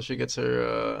 Wait until she gets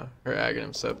her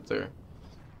Aghanim Scepter.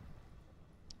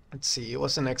 Let's see.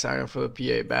 What's the next item for the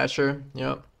PA? Basher.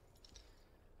 Yep.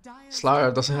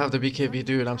 Slaughter doesn't have the BKB,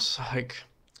 dude. I'm so, like,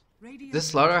 this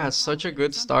Slaughter has such a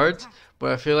good start,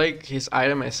 but I feel like his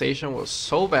itemization was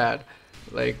so bad.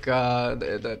 Like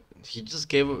that he just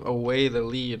gave away the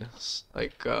lead.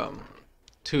 Like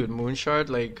dude, Moonshard,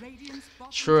 like,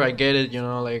 sure, I get it, you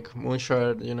know, like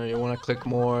Moonshard, you know, you want to click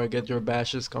more, get your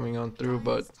bashes coming on through,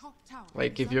 but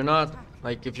like if you're not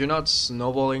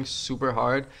snowballing super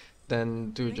hard,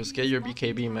 then dude, just get your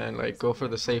BKB, man. Like, go for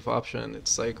the safe option.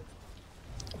 It's like,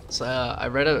 I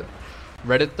read a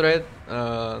Reddit thread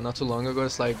not too long ago.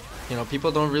 It's like, you know,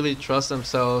 people don't really trust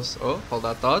themselves. Oh, hold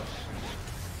that thought.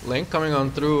 Link coming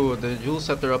on through, the Jewel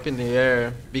Scepter up in the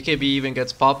air. BKB even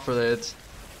gets popped for it.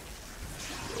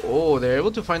 Oh, they're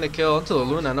able to find the kill onto the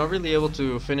Luna. Not really able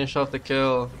to finish off the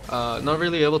kill. Not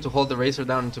really able to hold the Racer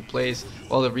down into place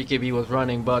while the BKB was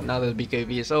running. But now that the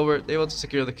BKB is over, they're able to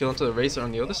secure the kill onto the Racer.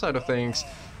 On the other side of things,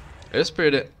 Air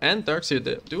Spirit and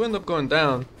Darkseid do end up going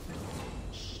down.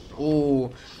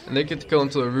 Oh, and they get the kill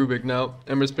into the Rubik now.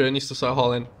 Ember Spirit needs to start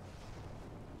hauling.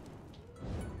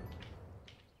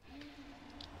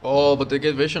 Oh, but they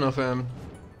get vision of him.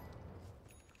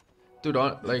 dude,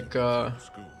 like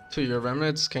to your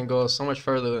remnants can go so much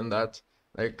further than that.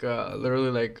 Like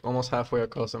literally like almost halfway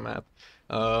across the map.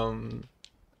 Um,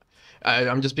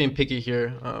 I'm just being picky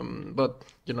here, but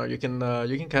you know you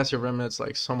can cast your remnants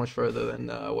like so much further than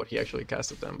what he actually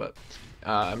casted them. But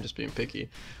I'm just being picky.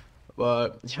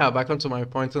 But yeah, back onto my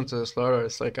point onto the slaughter.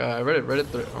 It's like I read it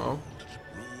through. Oh,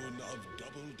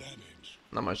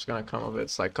 not much is gonna come of it.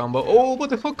 It's like combo. Oh, but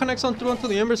the hook connects on through onto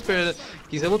the Ember Spirit.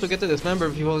 He's able to get the dismember.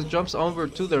 He jumps over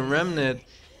to the remnant,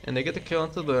 and they get the kill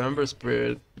onto the Ember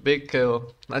Spirit. Big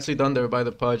kill. Nicely done there by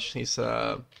the Pudge. He's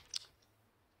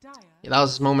yeah, that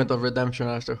was his moment of redemption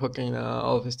after hooking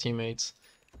all of his teammates.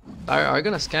 Are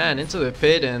gonna scan into the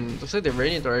pit, and looks like the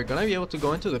Radiant are gonna be able to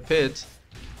go into the pit,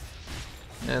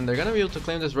 and they're gonna be able to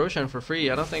claim this Roshan for free.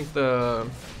 I don't think the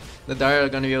Dire are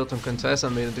gonna be able to contest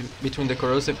them between the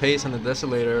Corrosive Haze and the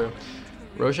Desolator.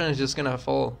 Roshan is just gonna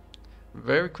fall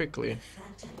very quickly.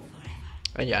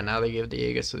 And yeah, now they give the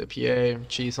Aegis to the PA,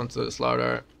 cheese onto the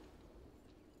Slaughter.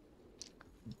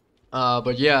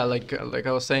 But yeah, like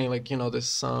I was saying, like, you know,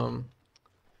 this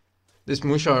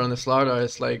Mushar on the Slaughter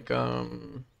is like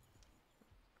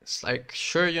it's like,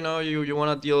 sure, you know, you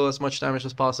want to deal as much damage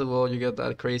as possible. You get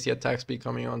that crazy attack speed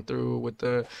coming on through with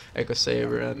the Echo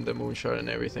Saber and the Moonshot and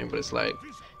everything, but it's like,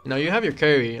 you know, you have your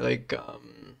carry. Like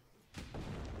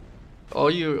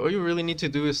all you really need to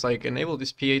do is like enable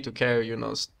this PA to carry, you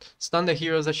know, stun the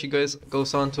heroes that she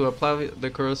goes on to, apply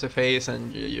the Corrosive Haze,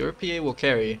 and your PA will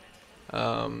carry.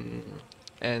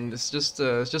 And it's just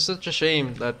such a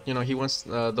shame that, you know, he wants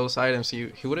those items.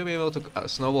 He would have been able to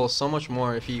snowball so much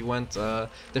more if he went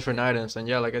different items. And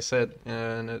yeah, like I said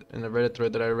in the Reddit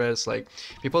thread that I read, it's like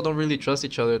people don't really trust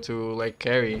each other to like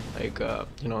carry. Like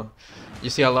you know, you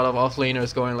see a lot of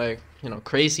offlaners going like, you know,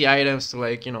 crazy items to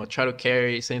like, you know, try to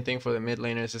carry. Same thing for the mid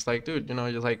laners. It's like, dude, you know,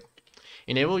 you're like,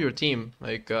 enable your team,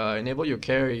 like enable your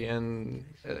carry. And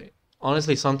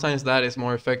honestly, sometimes that is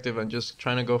more effective than just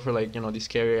trying to go for like, you know, these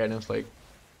carry items like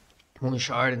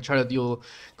Moonshard and try to deal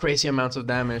crazy amounts of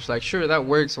damage. Like, sure, that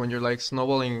works when you're like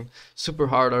snowballing super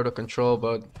hard out of control,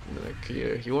 but like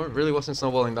he really wasn't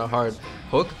snowballing that hard.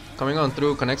 Hook coming on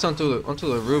through, connects onto the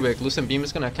Rubik. Lucent Beam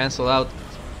is gonna cancel out.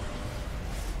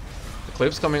 The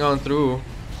Clip's coming on through,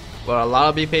 but a lot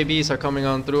of BKBs are coming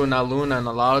on through. Now Luna in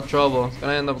a lot of trouble. It's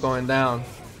gonna end up going down.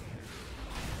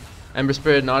 Ember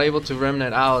Spirit not able to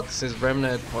remnant out. His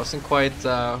remnant wasn't quite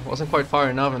far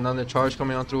enough, and then the charge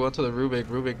coming on through onto the Rubik.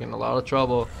 Rubik in a lot of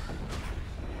trouble.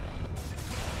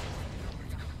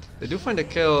 They do find a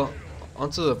kill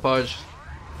onto the Pudge,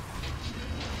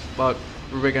 but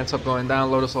Rubik ends up going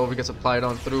down. Lotus Over gets applied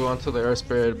on through onto the Earth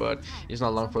Spirit, but he's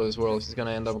not long for this world. He's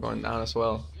gonna end up going down as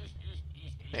well.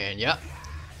 And yeah,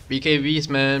 BKBs,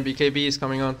 man, BKBs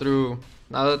coming on through.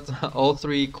 Now that all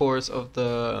three cores of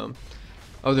the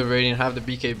Radiant have the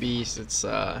BKBs,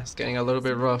 it's getting a little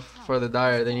bit rough for the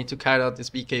Dire. They need to cut out these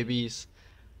BKBs.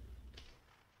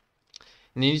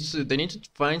 They need to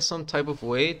find some type of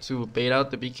way to bait out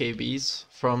the BKBs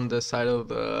from the side of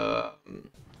the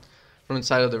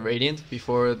Radiant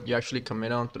before you actually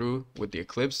commit on through with the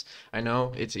Eclipse. I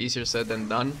know it's easier said than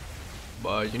done,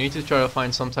 but you need to try to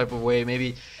find some type of way.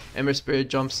 Maybe Ember Spirit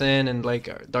jumps in, and like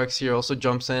Darkseer also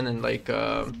jumps in, and like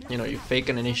you know, you fake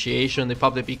an initiation, they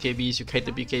pop the BKBs, you kite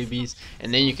the BKBs,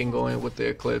 and then you can go in with the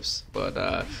Eclipse.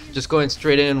 But just going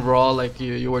straight in raw like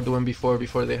you were doing before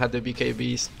they had the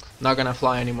BKBs, not gonna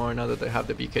fly anymore now that they have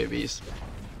the BKBs.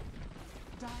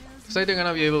 Looks like they're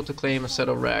gonna be able to claim a set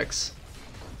of racks.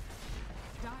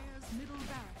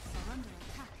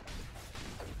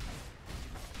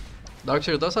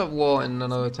 Darkseer does have wall in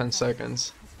another 10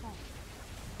 seconds.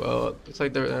 But looks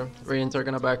like the Radiants are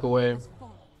gonna back away.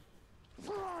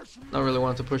 Not really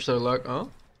want to push their luck. Oh,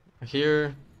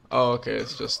 here. Oh, okay.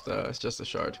 It's just a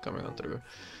shard coming on through.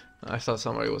 I thought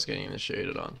somebody was getting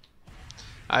initiated on.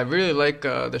 I really like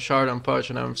the shard on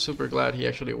Pudge, and I'm super glad he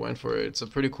actually went for it. It's a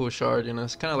pretty cool shard. You know,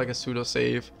 it's kind of like a pseudo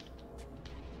save.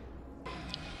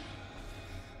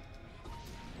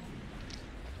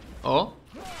 Oh.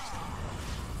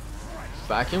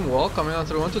 Backing wall coming on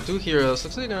through onto two heroes.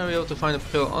 Looks like they're gonna be able to find a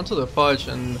kill onto the Pudge,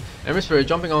 and Ember Spirit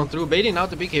jumping on through, baiting out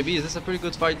the BKBs. This is a pretty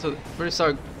good fight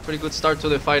pretty good start to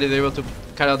the fight. They're able to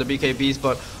cut out the BKBs,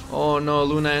 but oh no,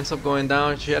 Luna ends up going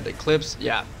down. She had the Eclipse.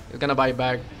 Yeah, it's gonna bite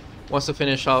back. Wants to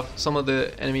finish off some of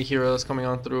the enemy heroes coming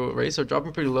on through. Razor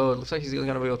dropping pretty low. It looks like he's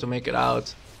gonna be able to make it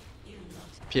out.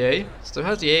 PA still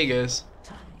has the Aegis,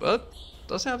 but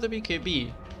doesn't have the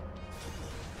BKB.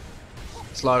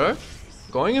 Slaughter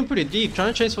going in pretty deep,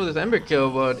 trying to chase for this Ember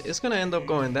kill, but it's gonna end up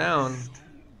going down.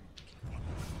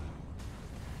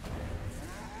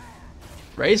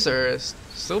 Razor is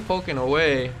still poking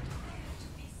away.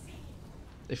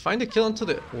 They find the kill into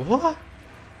the... What?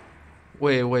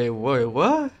 Wait,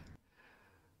 what?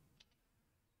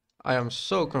 I am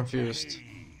so confused.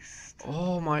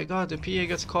 Oh my god, the PA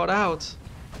gets caught out.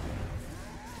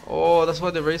 Oh, that's why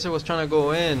the Razor was trying to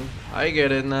go in. I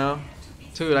get it now.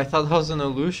 Dude, I thought that was an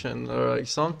illusion or like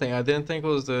something. I didn't think it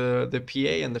was the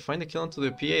PA, and they find the kill into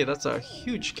the PA. That's a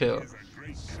huge kill.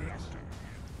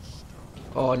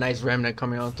 Oh, nice remnant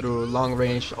coming on through long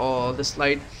range. Oh, the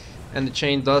slide and the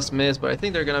chain does miss, but I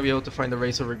think they're gonna be able to find the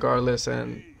Razor regardless,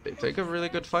 and they take a really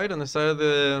good fight on the side of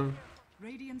the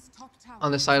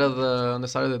on the side of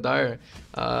the Dire.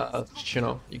 You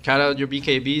know, you cut out your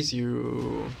BKBs,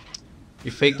 you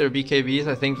fake their BKBs.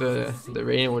 I think the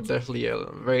Radiant were definitely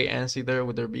very antsy there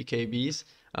with their BKBs.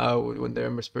 When the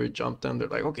Ember Spirit jumped them, they're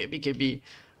like, okay, BKB.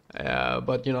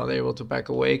 But you know, they're able to back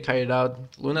away, kite it out.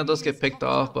 Luna does get picked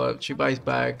off, but she buys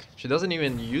back. She doesn't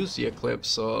even use the Eclipse,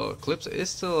 so Eclipse is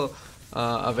still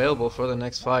available for the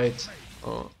next fight.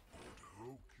 Oh,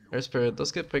 Air Spirit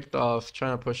does get picked off,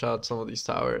 trying to push out some of these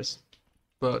towers.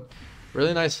 But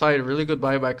really nice fight, really good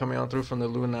buyback coming on through from the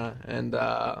Luna, and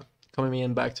coming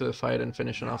in back to the fight and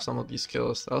finishing off some of these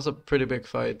kills. That was a pretty big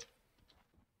fight.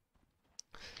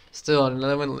 Still an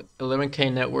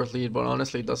 11k net worth lead, but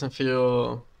honestly, it doesn't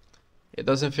feel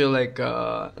like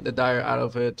the Dire out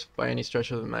of it by any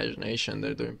stretch of the imagination.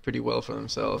 They're doing pretty well for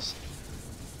themselves.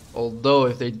 Although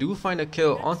if they do find a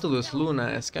kill onto this Luna,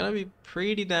 it's gonna be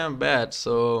pretty damn bad.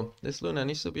 So this Luna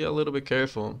needs to be a little bit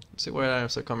careful. Let's see what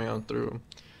items are coming on through.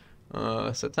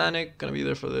 Satanic gonna be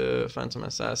there for the Phantom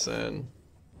Assassin.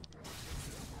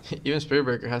 Even Spirit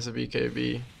Breaker has a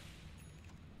BKB.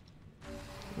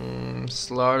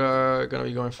 Slaughter gonna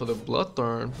be going for the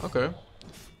Bloodthorn. Okay.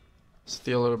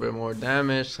 Steal a little bit more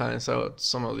damage, silence out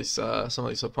some of these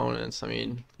opponents. I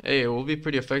mean, hey, it will be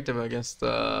pretty effective against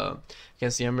the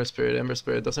Ember Spirit. Ember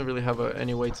Spirit doesn't really have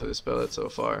any way to dispel it so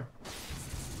far.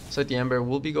 So the Ember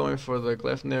will be going for the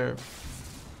Gleipnir.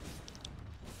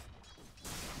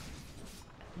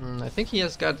 I think he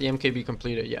has got the MKB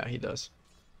completed. Yeah, he does.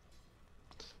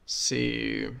 Let's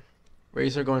see,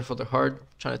 Razor going for the Heart,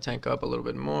 trying to tank up a little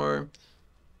bit more.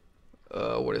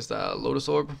 What is that? Lotus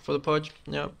Orb for the Pudge.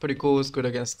 Yeah, pretty cool. It's good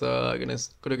against the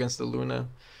Luna.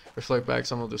 Reflect back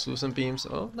some of the Lucent Beams.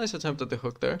 Oh, nice attempt at the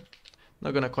hook there.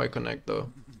 Not gonna quite connect though.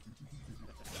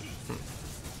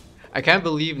 I can't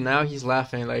believe now he's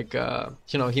laughing. Like,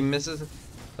 you know, he misses.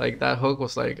 Like that hook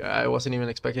was like, I wasn't even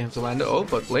expecting him to land it. Oh,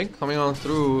 but Blink coming on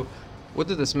through with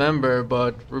the Dismember,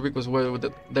 but Rubik was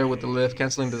there with the lift,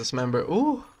 canceling the Dismember.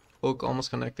 Ooh. Hook almost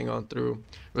connecting on through.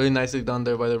 Really nicely done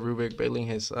there by the Rubik, bailing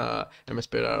his Ember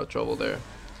Spirit out of trouble there.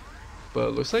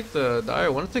 But looks like the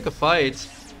Dire want to take a fight.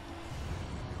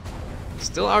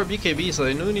 Still our BKB, so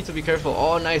they do need to be careful.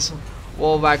 Oh, nice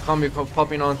wall back combi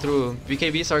popping on through.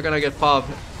 BKBs are gonna get popped.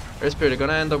 Air Spirit are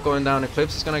gonna end up going down.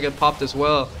 Eclipse is gonna get popped as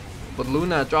well. But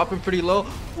Luna dropping pretty low.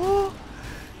 Oh.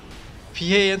 PA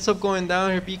ends up going down.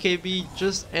 Her BKB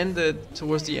just ended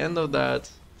towards the end of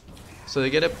that. So they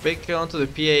get a big kill onto the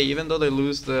PA, even though they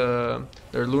lose their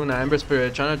Luna. Ember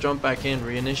Spirit trying to jump back in,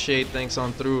 reinitiate things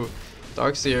on through.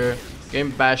 Darkseer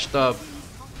getting bashed up.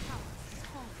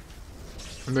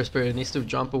 Ember Spirit needs to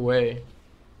jump away.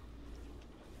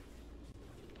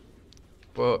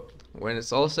 But when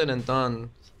it's all said and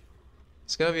done,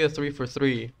 it's gonna be a 3 for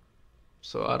 3.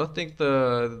 So I don't think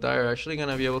the Dire are actually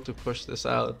gonna be able to push this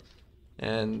out.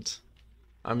 And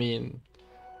I mean,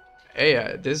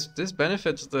 hey, this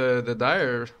benefits the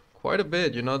Dire quite a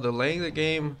bit, you know, delaying the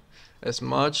game as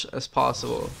much as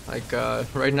possible. Like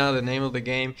right now, the name of the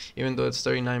game, even though it's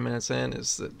 39 minutes in,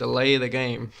 is delay the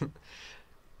game.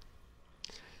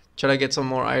 Try to get some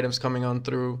more items coming on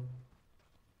through.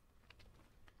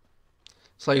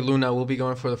 It's like Luna will be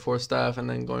going for the 4th staff and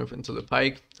then going into the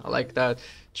pike. I like that.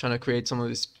 Trying to create some of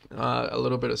this, a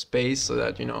little bit of space so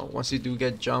that, you know, once you do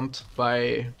get jumped by,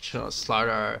 you know,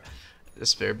 Slaughter, the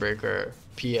Spirit Breaker,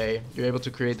 PA, you're able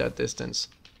to create that distance.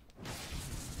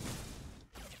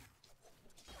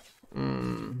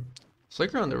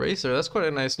 Flicker on the Racer, that's quite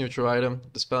a nice neutral item,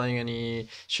 dispelling any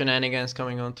shenanigans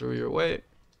coming on through your way.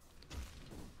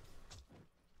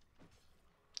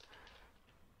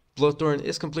 Bloodthorn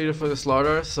is completed for the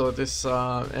Slaughter, so this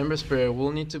Ember Spirit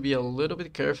will need to be a little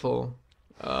bit careful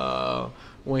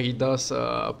when he does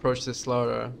approach this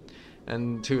Slaughter.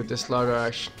 And dude, this Slaughter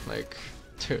actually, like,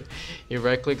 dude, he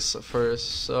right clicks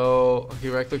first, so he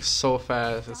right clicks so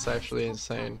fast, it's actually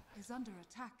insane.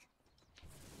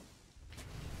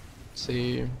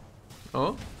 See,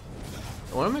 oh,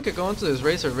 I want to make it go into this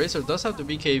Racer. Racer does have the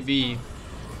BKB.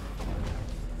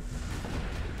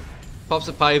 Pops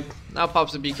the pipe, now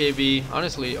pops the BKB.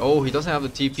 Honestly, oh, he doesn't have the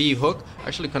TP. Hook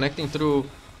actually connecting through.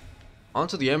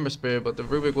 onto the Ember Spirit, but the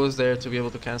Rubik was there to be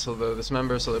able to cancel the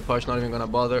dismember, so the Push not even gonna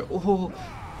bother. Oh,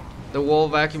 the wall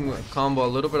vacuum combo a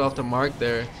little bit off the mark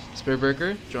there. Spirit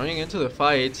Breaker joining into the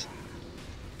fight.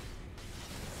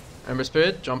 Ember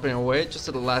Spirit jumping away just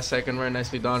at the last second, very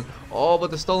nicely done. Oh,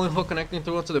 but the stolen hook connecting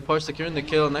through onto the Push, securing the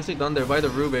kill. Nicely done there by the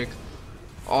Rubik.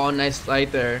 Oh, nice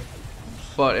slide there.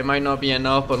 But it might not be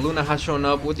enough, but Luna has shown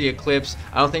up with the Eclipse.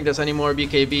 I don't think there's any more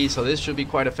BKB, so this should be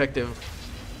quite effective.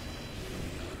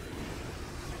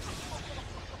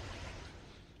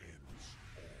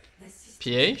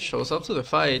 PA shows up to the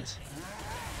fight.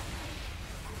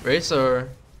 Razor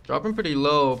dropping pretty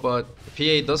low, but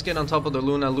PA does get on top of the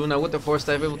Luna. Luna with the force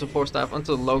staff, able to force staff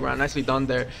onto the low ground. Nicely done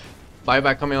there.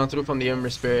 Buyback coming on through from the Ember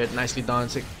Spirit. Nicely done.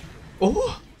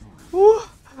 Oh! Oh!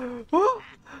 Oh!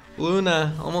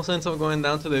 Luna almost ends up going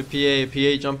down to the PA.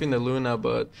 PA jumping the Luna,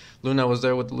 but Luna was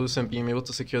there with the Lucent Beam, able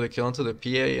to secure the kill onto the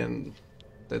PA, and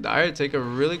the Dire take a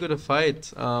really good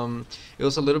fight. It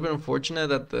was a little bit unfortunate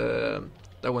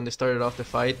that when they started off the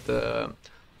fight, the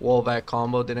wall back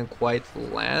combo didn't quite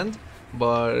land,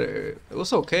 but it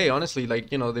was okay, honestly.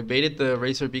 Like, you know, they baited the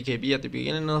Razor BKB at the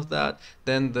beginning of that,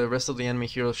 then the rest of the enemy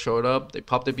heroes showed up, they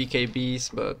popped the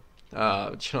BKBs, but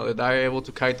you know, the Dire able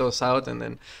to kite those out, and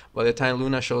then by the time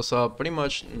Luna shows up, pretty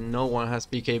much no one has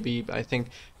BKB. I think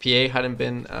PA hadn't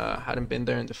been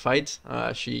there in the fight.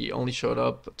 She only showed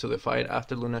up to the fight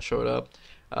after Luna showed up.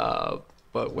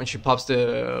 But when she pops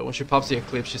the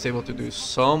Eclipse, she's able to do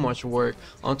so much work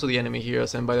onto the enemy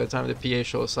heroes, and by the time the PA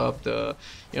shows up,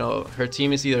 her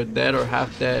team is either dead or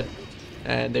half dead,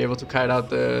 and they're able to kite out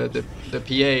the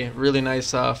PA. Really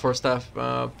nice force staff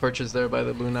purchase there by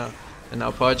the Luna. And now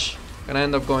Pudge gonna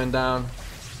end up going down.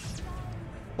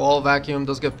 Wall vacuum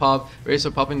does get popped.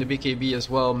 Razor popping the BKB as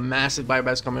well. Massive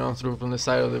buybacks coming on through from the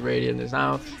side of the Radiant. And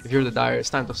now, if you're the Dire, it's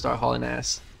time to start hauling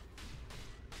ass.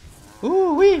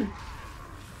 Ooh wee!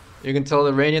 You can tell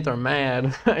the Radiant are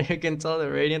mad. You can tell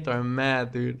the Radiant are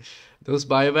mad, dude. Those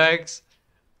buybacks.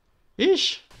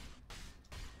 Eesh.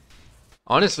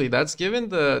 Honestly, that's given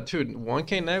the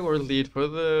 1k net worth lead for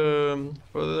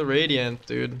the Radiant,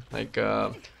 dude. Like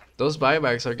those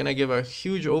buybacks are gonna give a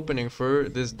huge opening for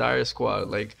this Dire squad.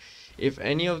 Like, if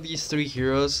any of these three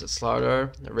heroes,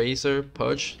 Slaughter, Razor,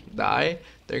 Pudge, die,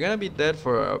 they're gonna be dead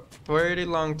for a pretty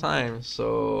long time.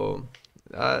 So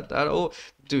that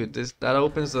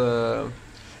opens the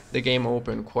game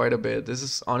open quite a bit. This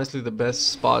is honestly the best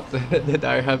spot that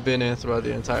I have been in throughout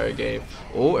the entire game.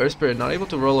 Oh, Earth Spirit not able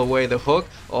to roll away the hook.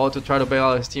 Oh, to try to bail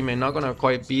out his teammate, not gonna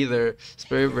quite be there.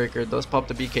 Spirit Breaker does pop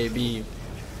the BKB.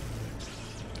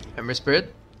 Ember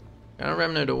Spirit gonna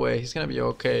remnant away. He's gonna be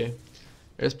okay.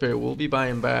 Earth Spirit will be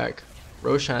buying back.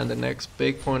 Roshan, the next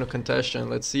big point of contention.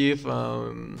 Let's see if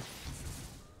the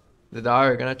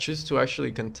Dire are gonna choose to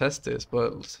actually contest this,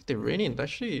 but looks like the Radiant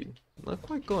actually not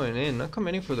quite going in, not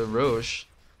committing for the Roche.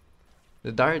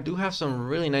 The Dire do have some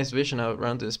really nice vision out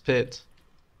around this pit.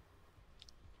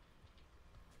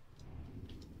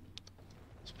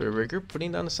 Spirit Breaker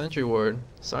putting down the Sentry Ward,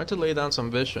 starting to lay down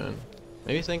some vision.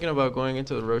 Maybe thinking about going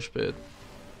into the Roche pit.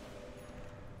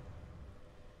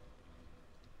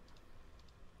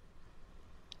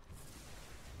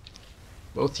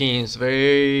 Both teams,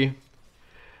 very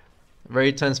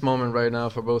tense moment right now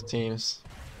for both teams.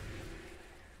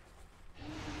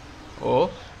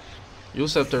 Oh,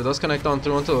 Scepter does connect on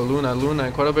through onto the Luna. Luna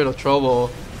in quite a bit of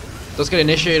trouble. Does get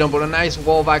initiated on, but a nice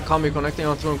wall back combi connecting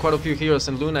on through quite a few heroes,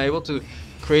 and Luna able to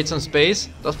create some space.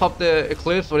 Does pop the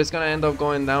Eclipse, but it's gonna end up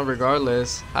going down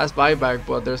regardless. Has buyback,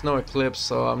 but there's no Eclipse,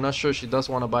 so I'm not sure she does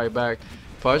want to buy back.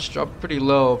 Pudge dropped pretty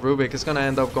low. Rubik is gonna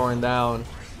end up going down.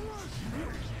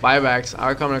 Buybacks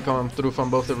are coming through from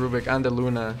both the Rubik and the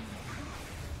Luna.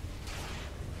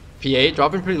 PA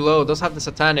dropping pretty low, does have the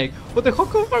Satanic, but the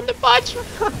hook from the Pudge!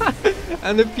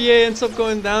 And the PA ends up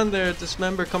going down there.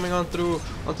 Dismember coming on through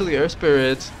onto the Earth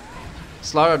Spirit.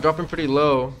 Slaughter dropping pretty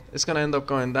low. It's gonna end up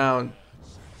going down.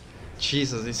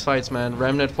 Jesus, these fights, man.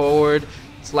 Remnant forward,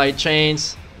 slight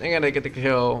chains. They're gonna get the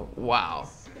kill. Wow.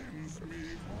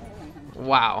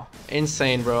 Wow,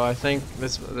 insane, bro. I think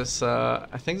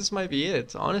this might be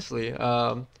it. Honestly,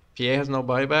 PA has no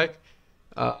buyback.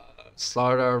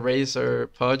 Slaughter, Razor,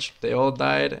 Pudge, they all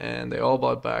died and they all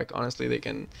bought back. Honestly, they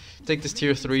can take this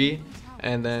tier 3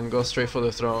 and then go straight for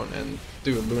the throne. And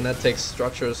dude, Luna takes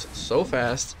structures so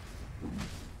fast.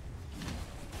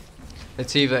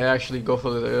 Let's see if they actually go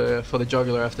for the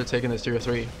jugular after taking this tier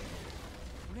 3.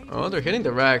 Oh, they're hitting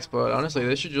the racks, but honestly,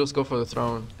 they should just go for the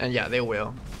throne. And yeah, they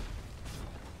will.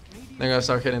 They're gonna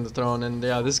start hitting the throne, and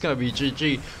yeah, this is gonna be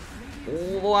GG.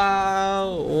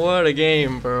 Wow, what a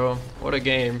game, bro. What a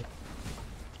game.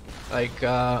 Like,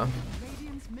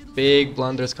 big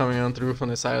blunders coming on through from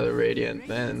the side of the Radiant.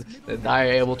 Then the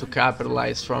Dire able to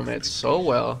capitalize from it so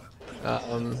well.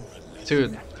 Um,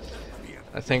 Dude,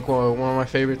 I think one of my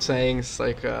favorite sayings,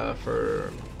 like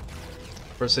for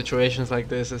situations like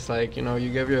this, is like, you know,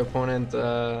 you give your opponent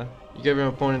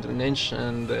an inch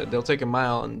and they'll take a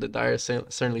mile, and the Dire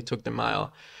certainly took the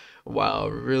mile while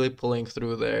really pulling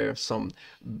through there. Some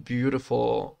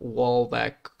beautiful wall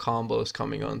back combos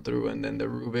coming on through, and then the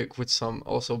Rubik with some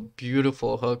also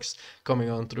beautiful hooks coming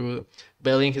on through,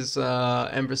 bailing his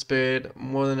Ember Spirit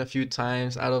more than a few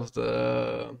times out of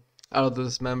the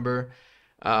dismember.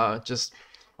 Just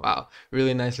wow,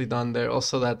 really nicely done there.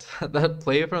 Also that that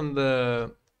play from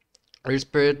the Earth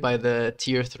Spirit by the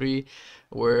tier 3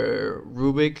 where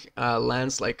Rubik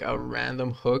lands like a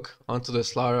random hook onto the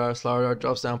Slardar. Slardar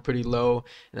drops down pretty low,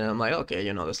 and then I'm like, okay,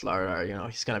 you know, the Slardar, you know,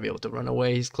 he's gonna be able to run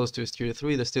away. He's close to his tier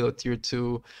 3. There's still a tier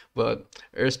 2, but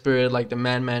Earth Spirit, like the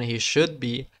man he should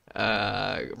be,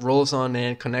 rolls on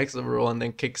in, connects the roll, and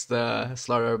then kicks the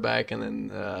Slardar back, and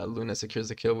then Luna secures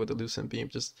the kill with the Lucent Beam.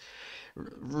 Just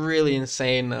really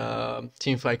insane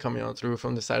team fight coming on through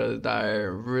from the side of the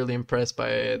Dire. Really impressed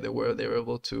by the way they were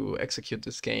able to execute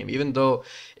this game, even though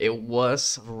it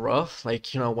was rough.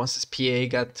 Like, you know, once this PA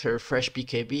got her fresh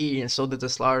BKB, and so did the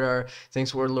Slardar,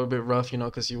 things were a little bit rough, you know,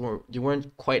 because you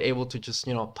weren't quite able to just,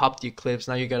 you know, pop the Eclipse.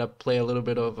 Now you gotta play a little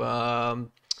bit of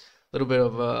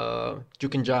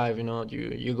juke and jive, you know.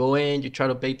 You go in, you try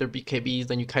to bait their BKBs,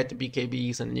 then you kite the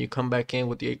BKBs, and then you come back in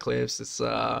with the Eclipse.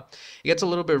 It gets a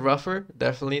little bit rougher,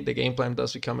 definitely. The game plan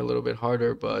does become a little bit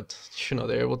harder, but you know,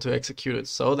 they're able to execute it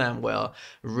so damn well.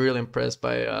 Really impressed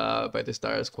by this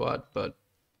Dire squad, but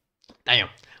damn,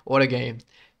 what a game.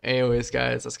 Anyways,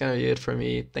 guys, that's gonna be it for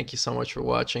me. Thank you so much for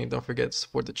watching. Don't forget to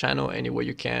support the channel any way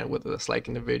you can, whether that's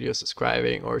liking the video,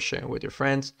 subscribing, or sharing with your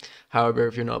friends. However,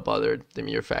 if you're not bothered, the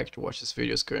mere fact you watch this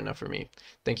video is good enough for me.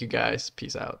 Thank you, guys.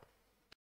 Peace out.